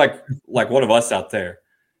 He looked like one of us out there,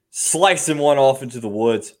 slicing one off into the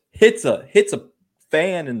woods, hits a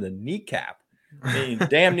fan in the kneecap. I mean,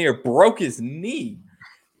 damn near broke his knee.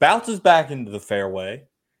 bounces back into the fairway.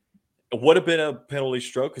 It would have been a penalty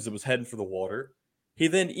stroke because it was heading for the water. He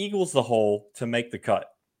then eagles the hole to make the cut.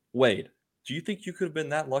 Wade, do you think you could have been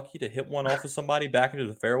that lucky to hit one off of somebody back into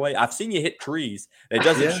the fairway? I've seen you hit trees. It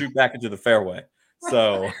doesn't shoot back into the fairway.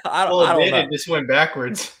 So I don't know. It just went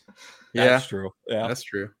backwards. That's true. Yeah, that's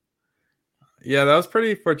true. Yeah, that was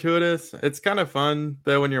pretty fortuitous. It's kind of fun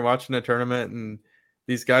though when you're watching a tournament and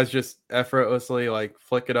these guys just effortlessly like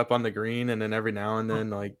flick it up on the green, and then every now and then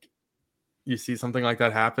like you see something like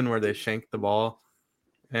that happen where they shank the ball.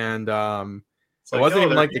 And it wasn't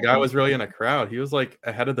even like the guy was really in a crowd. He was like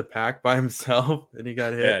ahead of the pack by himself, and he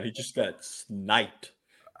got hit. Yeah, he just got sniped.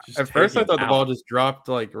 At first, I thought the ball just dropped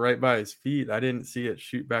like right by his feet. I didn't see it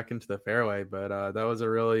shoot back into the fairway, but that was a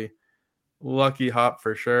really lucky hop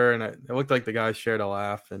for sure. And it looked like the guys shared a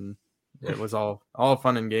laugh, and it was all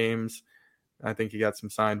fun and games. I think he got some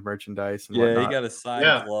signed merchandise. And whatnot. He got a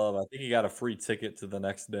signed glove. I think he got a free ticket to the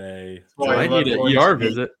next day. I need an ER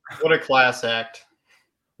visit. What a class act.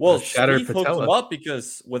 Well, Spieth hooked him up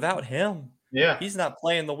because without him, he's not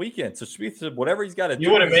playing the weekend. So Spieth said whatever he's got to do.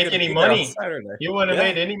 You wouldn't make any money. You wouldn't have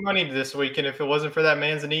made any money this weekend if it wasn't for that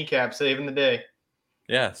man's kneecap saving the day.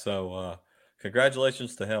 Yeah, so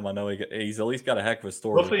congratulations to him. I know he's at least got a heck of a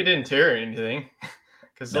story. Hopefully he didn't tear anything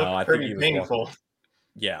because it looked pretty painful.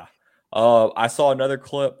 Yeah. I saw another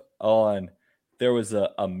clip on there was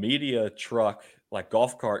a media truck, like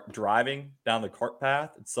golf cart, driving down the cart path,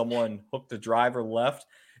 and someone hooked the driver left.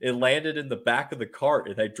 It landed in the back of the cart,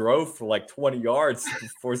 and they drove for like 20 yards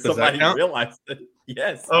before somebody realized it.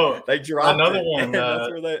 Yes. Oh, they dropped another one.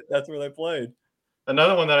 That's where they played.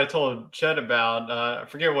 Another one that I told Chet about. I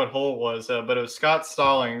forget what hole it was, but it was Scott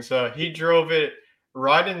Stallings. He drove it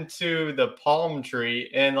right into the palm tree,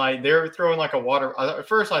 and like they were throwing like a water. At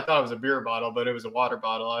first, I thought it was a beer bottle, but it was a water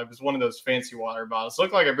bottle. It was one of those fancy water bottles. It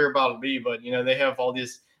looked like a beer bottle to me, but they have all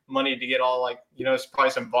this money to get all like it's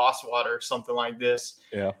probably some Voss water or something like this.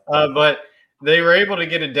 Yeah. But they were able to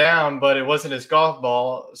get it down, but it wasn't his golf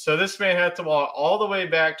ball. So this man had to walk all the way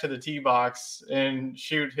back to the tee box and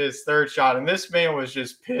shoot his third shot. And this man was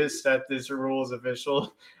just pissed at this rules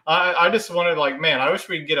official. I just wanted I wish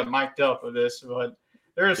we could get it mic'd up with this, but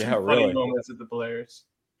there are some funny moments with the players.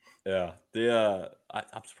 Yeah.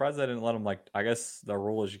 I'm surprised they didn't let him I guess the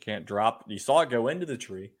rule is you can't drop. You saw it go into the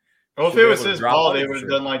tree. Well, if it was his ball, they would have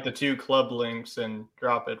done like the 2 club links and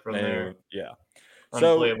drop it from there. Yeah.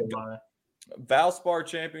 Unplayable Valspar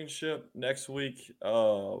Championship next week.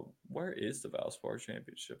 Where is the Valspar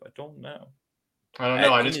Championship? I don't know.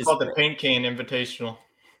 I just called the Paint Can Invitational.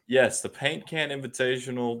 Yes, the Paint Can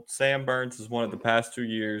Invitational. Sam Burns has won it the past 2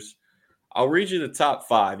 years. I'll read you the top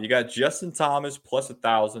 5. You got Justin Thomas plus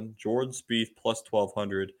 1,000, Jordan Spieth plus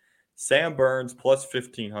 1,200, Sam Burns plus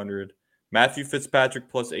 1,500, Matthew Fitzpatrick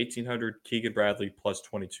plus 1,800, Keegan Bradley plus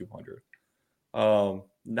 2,200.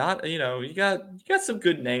 You got some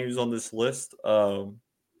good names on this list. I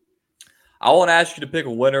won't ask you to pick a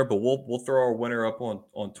winner, but we'll throw our winner up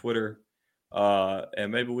on Twitter,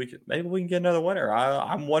 and maybe we can get another winner.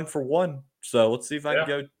 I'm 1 for 1, so let's see if I can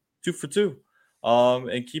go 2 for 2,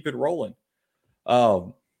 and keep it rolling.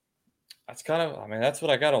 That's that's what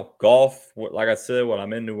I got on golf. Like I said, when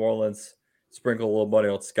I'm in New Orleans, sprinkle a little money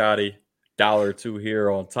on Scotty, $1 or $2 here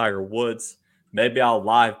on Tiger Woods. Maybe I'll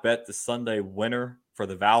live bet the Sunday winner for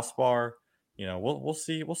the Valspar. We'll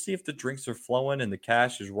see. We'll see if the drinks are flowing and the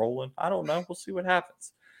cash is rolling. I don't know. We'll see what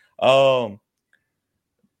happens.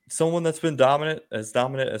 Someone that's been dominant as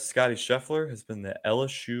Scotty Scheffler has been the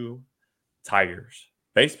LSU Tigers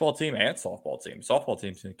baseball team and softball team. Softball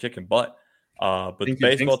team's been kicking butt. But the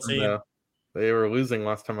baseball team, they were losing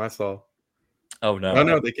last time I saw. Oh no! Oh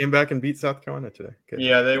no! They came back and beat South Carolina today. Okay.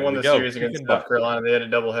 Yeah, they won the series against South Carolina. They had a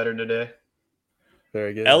doubleheader today.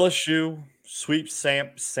 Very good. LSU sweeps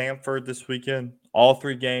Samford this weekend. All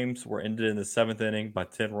 3 games were ended in the 7th inning by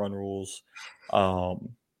 10-run rules.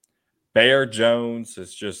 Bear Jones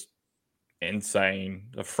is just insane.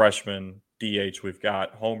 The freshman DH we've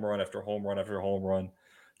got home run after home run after home run.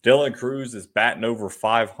 Dylan Cruz is batting over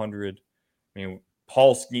 500.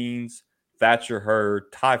 Paul Skeens, Thatcher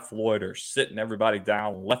Hurd, Ty Floyd are sitting everybody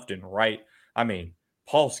down left and right.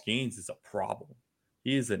 Paul Skeens is a problem.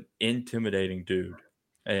 He is an intimidating dude,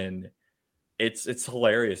 and it's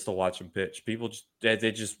hilarious to watch him pitch. People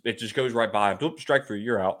it just goes right by him. Boop, strike 3,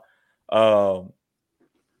 you're out.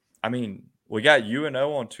 We got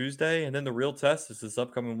UNO on Tuesday, and then the real test is this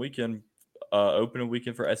upcoming weekend, opening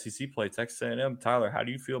weekend for SEC play, Texas A&M. Tyler, how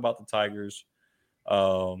do you feel about the Tigers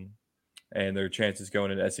and their chances going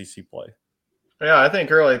into SEC play? Yeah, I think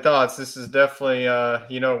early thoughts. This is definitely,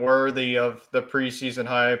 worthy of the preseason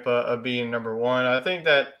hype of being number 1. I think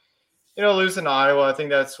that Losing to Iowa, I think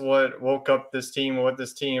that's what woke up this team, what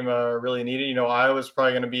this team really needed. Iowa's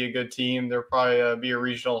probably going to be a good team. They'll probably be a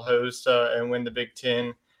regional host and win the Big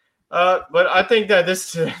Ten. But I think that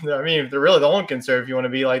this, I mean, they're really the only concern if you want to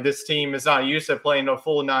be like, this team is not used to playing a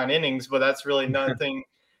full 9 innings, but that's really nothing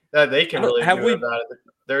that they can really do about it.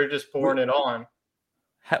 They're just pouring it on.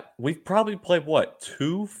 We've probably played,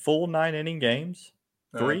 2 full 9-inning games?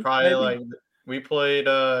 3? Probably maybe? Like we played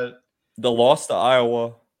the loss to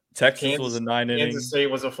Iowa. Texas was a 9-inning. Kansas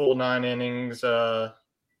State was a full 9 innings. I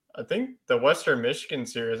think the Western Michigan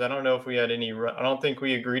series, I don't know if we had any – I don't think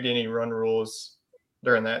we agreed to any run rules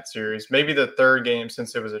during that series. Maybe the third game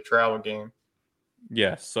since it was a travel game.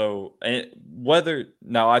 Yeah, so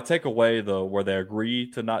now I take away where they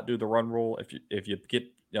agree to not do the run rule. If you get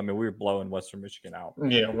 – I mean, we were blowing Western Michigan out.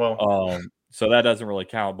 Yeah, well. So that doesn't really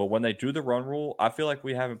count. But when they do the run rule, I feel like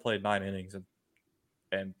we haven't played 9 innings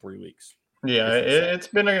in 3 weeks. Yeah, it's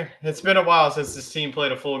been a while since this team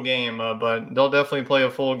played a full game, but they'll definitely play a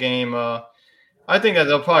full game. I think that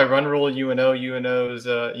they'll probably run rule UNO. UNO's,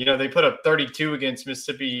 they put up 32 against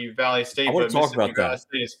Mississippi Valley State, but Mississippi Valley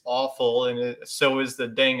State is awful, and so is the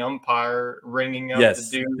dang umpire ringing up the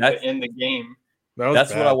dude to end the game.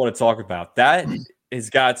 That's what I want to talk about. That has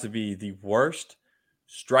got to be the worst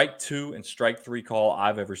strike 2 and strike 3 call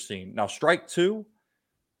I've ever seen. Now, strike 2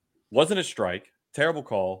 wasn't a strike, terrible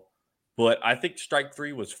call, but I think strike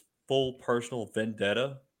 3 was full personal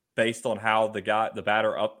vendetta based on how the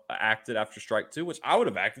batter acted after strike 2, which I would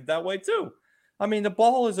have acted that way too. I mean, the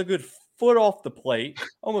ball is a good foot off the plate,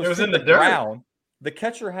 almost it was in the ground. The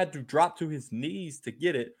catcher had to drop to his knees to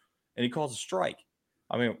get it, and he calls a strike.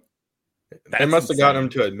 I mean, they must have got him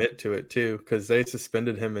to admit to it too, because they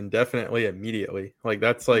suspended him indefinitely immediately. Like,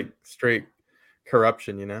 that's like straight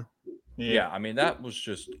corruption, Yeah, I mean, that was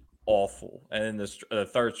just awful. And then the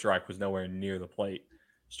third strike was nowhere near the plate.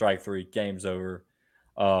 Strike 3, game's over.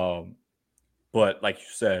 But like you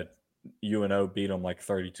said, UNO beat them like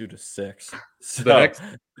 32-6.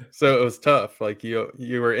 So it was tough. Like you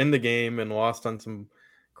were in the game and lost on some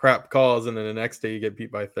crap calls, and then the next day you get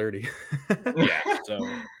beat by 30. Yeah, so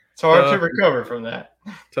it's hard to recover from that.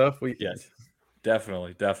 Tough weekend. Yes,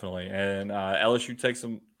 definitely. And LSU takes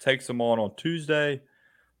them on Tuesday.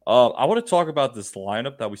 I want to talk about this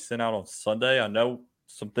lineup that we sent out on Sunday. I know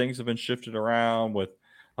some things have been shifted around with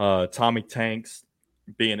Tommy Tanks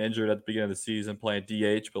being injured at the beginning of the season, playing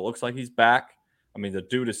DH, but it looks like he's back. I mean, the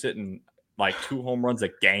dude is hitting like 2 home runs a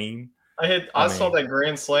game. I saw that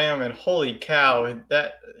grand slam, and holy cow,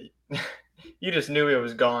 that you just knew it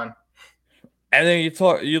was gone. And then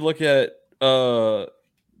you look at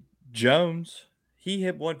Jones. He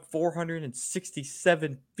hit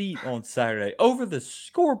 467 feet on Saturday over the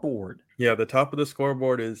scoreboard. Yeah, the top of the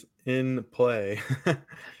scoreboard is in play.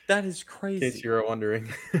 That is crazy. In case you were wondering.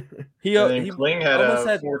 Kling had almost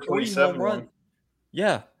had 427 run.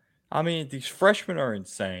 Yeah. I mean, these freshmen are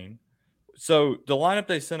insane. So the lineup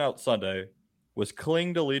they sent out Sunday was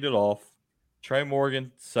Kling to lead it off, Trey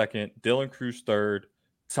Morgan second, Dylan Crews third,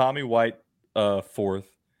 Tommy White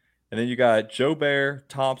fourth, and then you got Joe Bear,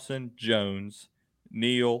 Thompson, Jones,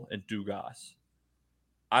 Neal, and Dugas.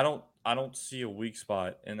 I don't see a weak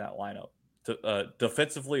spot in that lineup,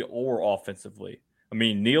 defensively or offensively. I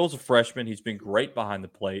mean, Neal's a freshman. He's been great behind the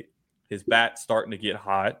plate. His bat's starting to get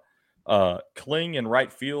hot. Kling in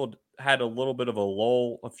right field had a little bit of a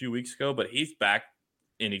lull a few weeks ago, but he's back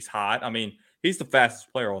and he's hot. I mean, he's the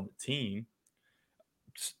fastest player on the team.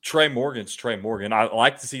 Trey Morgan's Trey Morgan. I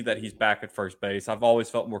like to see that he's back at first base. I've always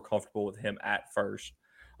felt more comfortable with him at first.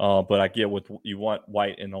 But I get what you want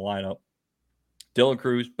White in the lineup. Dylan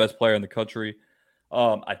Crews, best player in the country.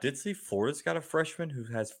 I did see Florida's got a freshman who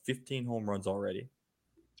has 15 home runs already.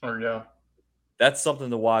 Oh, yeah. That's something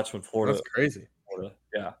to watch when Florida. That's crazy.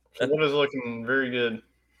 Yeah. Florida's looking very good.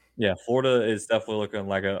 Yeah, Florida is definitely looking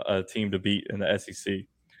like a team to beat in the SEC.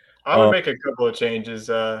 I would make a couple of changes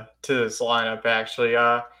to this lineup, actually.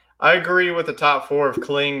 I agree with the top 4 of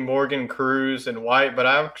Kling, Morgan, Crews, and White, but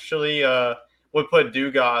I actually would put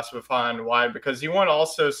Dugas behind White because you want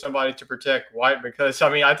also somebody to protect White because, I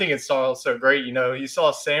mean, I think it's also great. You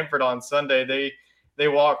saw Sanford on Sunday. They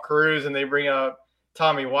walk Crews and they bring up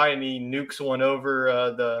Tommy White and he nukes one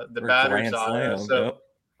over the batter's eye. So yep.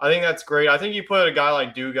 I think that's great. I think you put a guy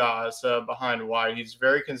like Dugas behind White. He's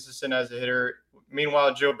very consistent as a hitter.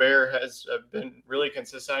 Meanwhile, Joe Bear has been really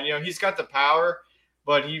consistent. He's got the power,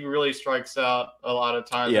 but he really strikes out a lot of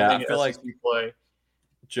times. Yeah, I feel like play.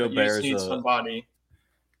 Joe Bear's need somebody.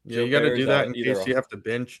 Yeah, you got to do that in case you have to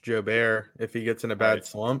bench Joe Bear if he gets in a bad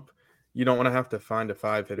slump. You don't want to have to find a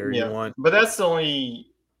 5-hitter. Yeah, you want, but that's the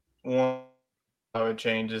only one I would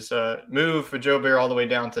change is move for Joe Bear all the way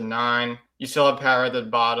down to 9. You still have power at the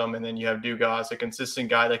bottom, and then you have Dugas, a consistent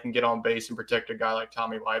guy that can get on base and protect a guy like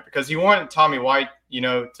Tommy White. Because you want Tommy White,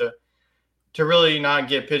 to really not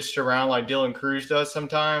get pitched around like Dylan Cruz does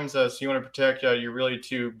sometimes. So you want to protect your really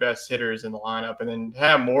 2 best hitters in the lineup, and then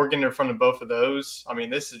have Morgan in front of both of those. I mean,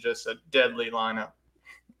 this is just a deadly lineup.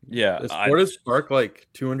 Yeah. Does Florida spark like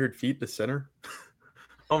 200 feet to center?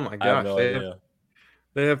 Oh my gosh. I have no idea.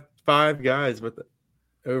 They have 5 guys with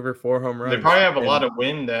over 4 home runs. They probably have a lot of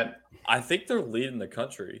wind that. I think they're leading the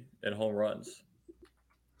country in home runs.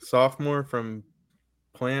 Sophomore from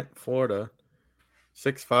Plant, Florida,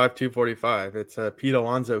 6'5", 245. It's a Pete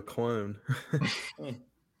Alonso clone.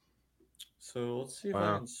 So let's see if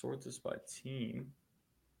I can sort this by team.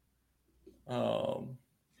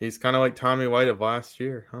 He's kind of like Tommy White of last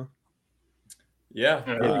year, huh? Yeah.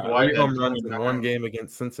 3 home runs in 1 game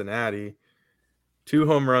against Cincinnati, 2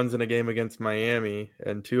 home runs in a game against Miami,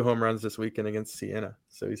 and 2 home runs this weekend against Siena.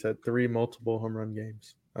 So he's had 3 multiple home run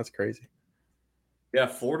games. That's crazy. Yeah,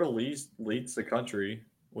 Florida leads the country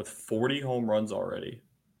with 40 home runs already.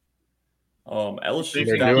 LSU's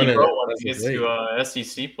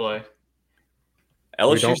SEC play.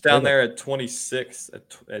 LSU's down there at 26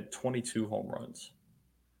 at 22 home runs.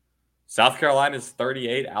 South Carolina's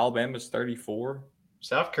 38. Alabama's 34.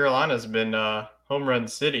 South Carolina's been home run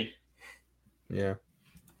city. Yeah.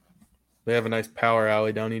 They have a nice power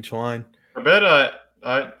alley down each line. I bet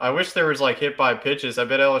I wish there was like hit by pitches. I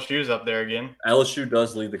bet LSU's up there again. LSU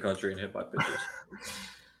does lead the country in hit by pitches.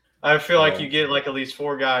 I feel like you get like at least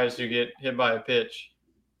 4 guys who get hit by a pitch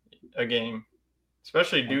a game.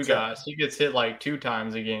 Especially Dugas. He gets hit like 2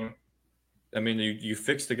 times a game. I mean, you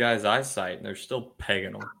fix the guy's eyesight and they're still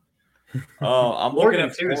pegging him. I'm looking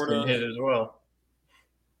at Florida. Hit as well.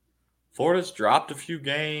 Florida's dropped a few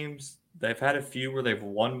games. They've had a few where they've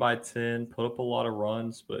won by 10, put up a lot of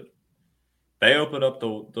runs, but they opened up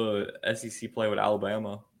the SEC play with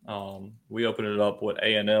Alabama. We opened it up with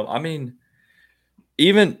A&M. I mean,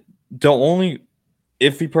 even the only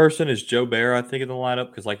iffy person is Joe Bear, I think, in the lineup,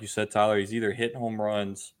 because like you said, Tyler, he's either hitting home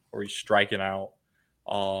runs or he's striking out.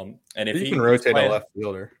 And if he can rotate a left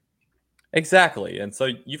fielder. Exactly. And so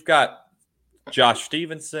you've got Josh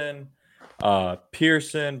Stevenson,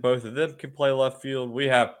 Pearson, both of them can play left field. We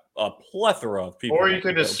have a plethora of people. Or you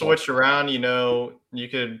could just switch around, you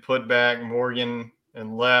could put back Morgan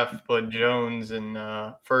and left, put Jones in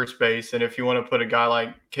first base. And if you want to put a guy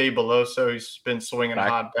like Kay Beloso, who's been swinging a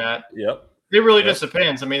hot bat. Yep. It really just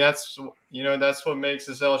depends. I mean, that's what makes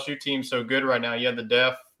this LSU team so good right now. You have the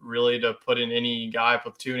depth really to put in any guy,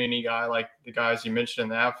 platoon any guy like the guys you mentioned in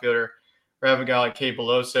the outfielder. Or have a guy like Kay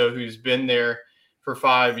Beloso who's been there for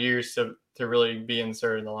 5 years to really be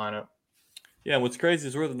inserted in the lineup. Yeah, what's crazy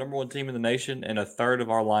is we're the number 1 team in the nation, and a third of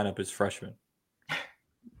our lineup is freshmen.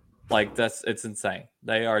 Like it's insane.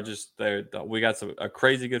 They are just there. We got a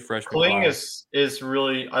crazy good freshman. Kling is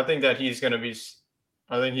really. I think he's going to be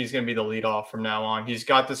the leadoff from now on. He's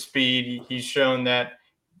got the speed. He's shown that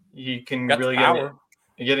he can really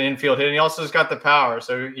get an infield hit, and he also has got the power,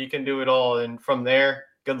 so he can do it all. And from there,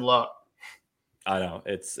 good luck. I know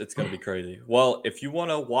it's going to be crazy. Well, if you want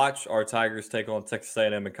to watch our Tigers take on Texas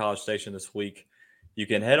A&M and College Station this week, you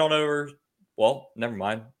can head on over. Well, never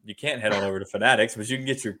mind. You can't head on over to Fanatics, but you can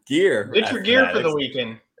get your gear. Get your gear for the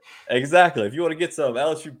weekend. Exactly. If you want to get some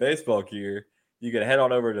LSU baseball gear, you can head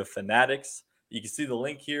on over to Fanatics. You can see the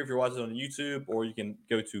link here if you're watching on YouTube, or you can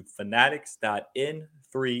go to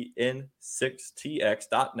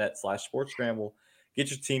fanatics.n3n6tx.net/sportscramble. Get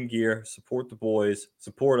your team gear. Support the boys.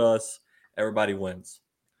 Support us. Everybody wins.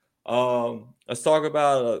 Let's talk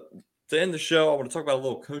about to end the show. I want to talk about a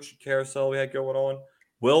little coaching carousel we had going on.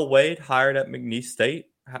 Will Wade hired at McNeese State.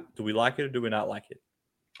 Do we like it or do we not like it?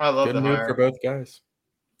 I love the hire. move for both guys.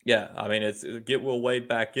 Yeah, I mean, it's get Will Wade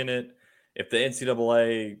back in it. If the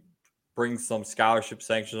NCAA brings some scholarship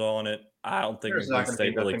sanctions on it, I don't think McNeese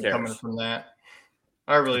State really cares. Coming from that,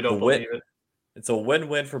 I really don't believe it. It's a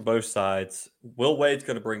win-win for both sides. Will Wade's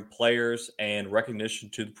going to bring players and recognition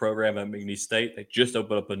to the program at McNeese State. They just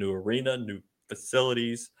opened up a new arena, new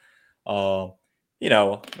facilities. They're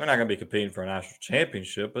not going to be competing for a national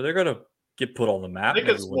championship, but they're going to get put on the map. They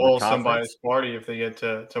could spoil somebody's party if they get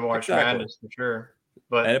to March Madness for sure.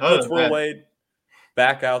 And it puts Will Wade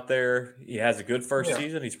back out there. He has a good first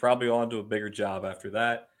season. He's probably on to a bigger job after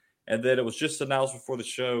that. And then it was just announced before the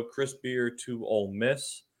show, Chris Beard to Ole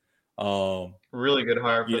Miss. Really good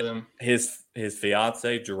hire for them. His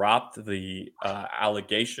fiance dropped the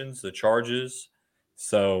allegations, the charges.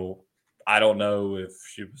 So I don't know if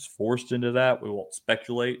she was forced into that. We won't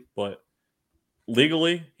speculate, but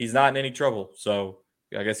legally he's not in any trouble. So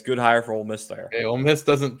I guess good hire for Ole Miss there. Hey, Ole Miss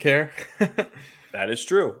doesn't care. That is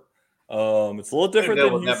true. It's a little different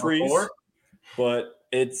than Hugh Freeze, but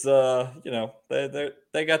it's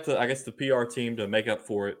they got the PR team to make up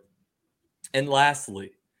for it. And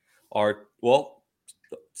lastly,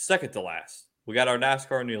 second to last, we got our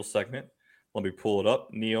NASCAR Neil segment. Let me pull it up.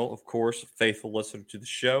 Neil, of course, faithful listener to the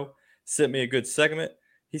show, sent me a good segment.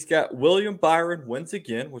 He's got William Byron wins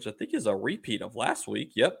again, which I think is a repeat of last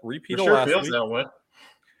week. Yep, repeat of last week. That way.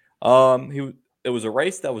 It was a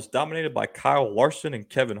race that was dominated by Kyle Larson and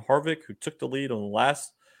Kevin Harvick, who took the lead on the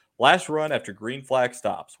last run after green flag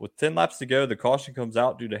stops. With 10 laps to go, the caution comes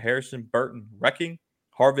out due to Harrison Burton wrecking.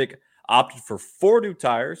 Harvick opted for 4 new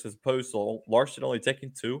tires as opposed to Larson only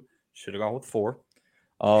taking 2. Should have gone with 4.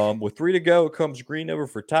 With 3 to go, it comes green over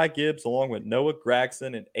for Ty Gibbs along with Noah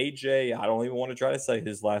Gragson and AJ. I don't even want to try to say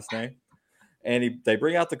his last name. And they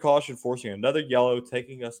bring out the caution, forcing another yellow,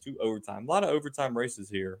 taking us to overtime. A lot of overtime races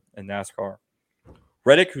here in NASCAR.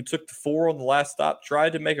 Reddick, who took the 4 on the last stop,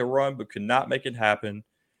 tried to make a run but could not make it happen.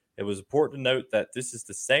 It was important to note that this is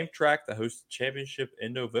the same track that hosts the championship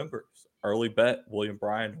in November. So early bet, William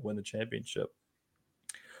Byron to win the championship.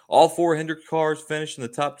 All 4 Hendrick cars finished in the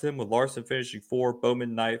top 10, with Larson finishing 4,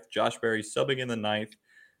 Bowman 9th, Josh Berry subbing in the 9th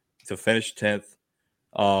to finish 10th.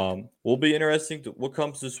 Will be interesting to what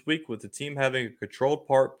comes this week with the team having a controlled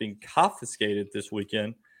part being confiscated this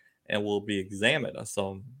weekend and will be examined.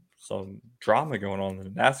 Some drama going on in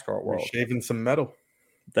the NASCAR world. Shaving some metal.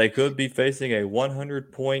 They could be facing a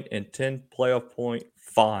 100-point and 10 playoff point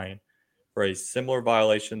fine for a similar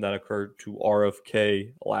violation that occurred to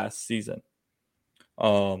RFK last season.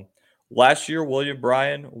 Last year, William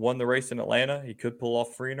Byron won the race in Atlanta. He could pull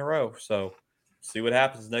off 3 in a row. So see what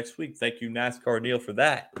happens next week. Thank you, NASCAR Neil, for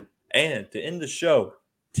that. And to end the show,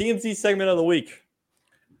 TMZ segment of the week.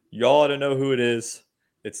 Y'all ought to know who it is.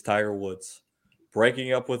 It's Tiger Woods.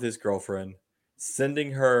 Breaking up with his girlfriend,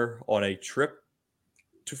 sending her on a trip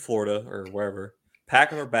to Florida or wherever,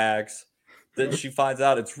 packing her bags. Then she finds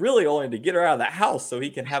out it's really only to get her out of the house so he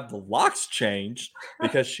can have the locks changed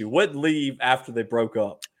because she wouldn't leave after they broke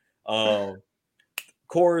up. Of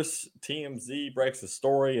course, TMZ breaks the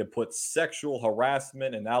story and puts sexual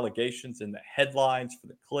harassment and allegations in the headlines for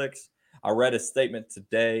the clicks. I read a statement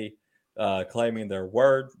today claiming there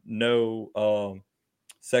were no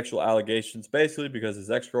sexual allegations, basically because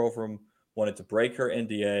his ex-girlfriend wanted to break her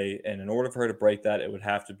NDA, and in order for her to break that, it would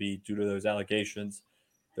have to be due to those allegations.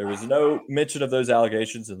 There was no mention of those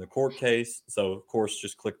allegations in the court case, so of course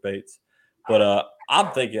just clickbaits. But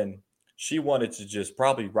I'm thinking she wanted to just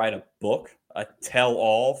probably write a book, a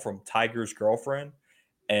tell-all from Tiger's girlfriend,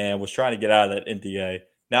 and was trying to get out of that NDA.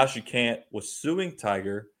 Now she can't, was suing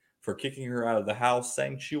Tiger for kicking her out of the house,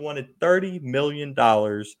 saying she wanted $30 million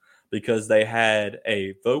because they had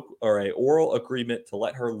a oral agreement to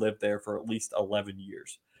let her live there for at least 11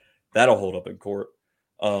 years. That'll hold up in court.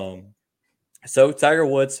 So Tiger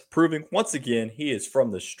Woods proving once again he is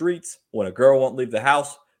from the streets. When a girl won't leave the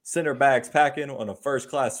house, send her bags packing on a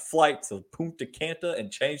first-class flight to Punta Cana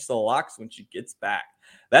and change the locks when she gets back.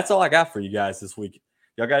 That's all I got for you guys this week.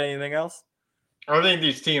 Y'all got anything else? I think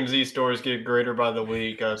these TMZ stories get greater by the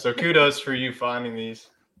week. So kudos for you finding these.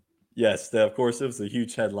 Yes, of course, it was a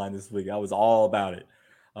huge headline this week. I was all about it,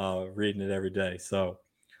 reading it every day. So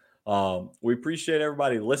we appreciate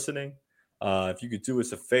everybody listening. If you could do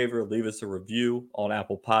us a favor, leave us a review on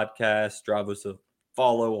Apple Podcasts, drive us a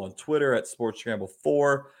follow on Twitter at Sports Scramble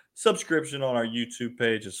 4, subscription on our YouTube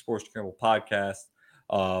page at Sports Scramble Podcast.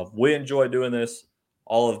 We enjoy doing this.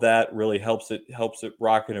 All of that really helps it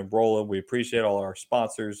rocking and rolling. We appreciate all our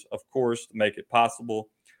sponsors, of course, to make it possible.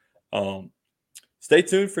 Stay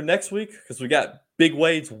tuned for next week because we got Big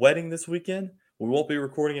Wade's wedding this weekend. We won't be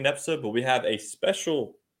recording an episode, but we have a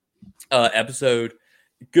special episode,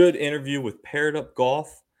 good interview with Paired Up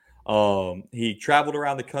Golf. He traveled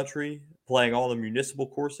around the country playing all the municipal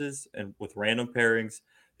courses and with random pairings.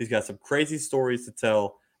 He's got some crazy stories to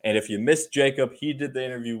tell. And if you missed Jacob, he did the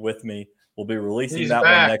interview with me. We'll be releasing that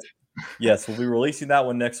one next. Yes, we'll be releasing that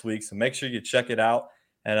one next week. So make sure you check it out.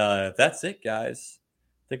 And that's it, guys.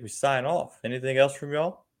 I think we sign off. Anything else from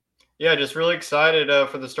y'all? Yeah, just really excited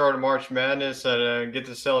for the start of March Madness and get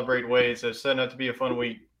to celebrate Wade. So it's setting up to be a fun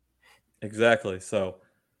week. Exactly. So,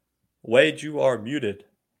 Wade, you are muted.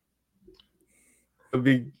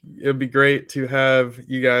 It'd be great to have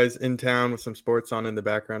you guys in town with some sports on in the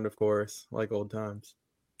background, of course, like old times.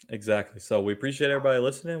 Exactly. So we appreciate everybody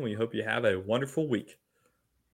listening. We hope you have a wonderful week.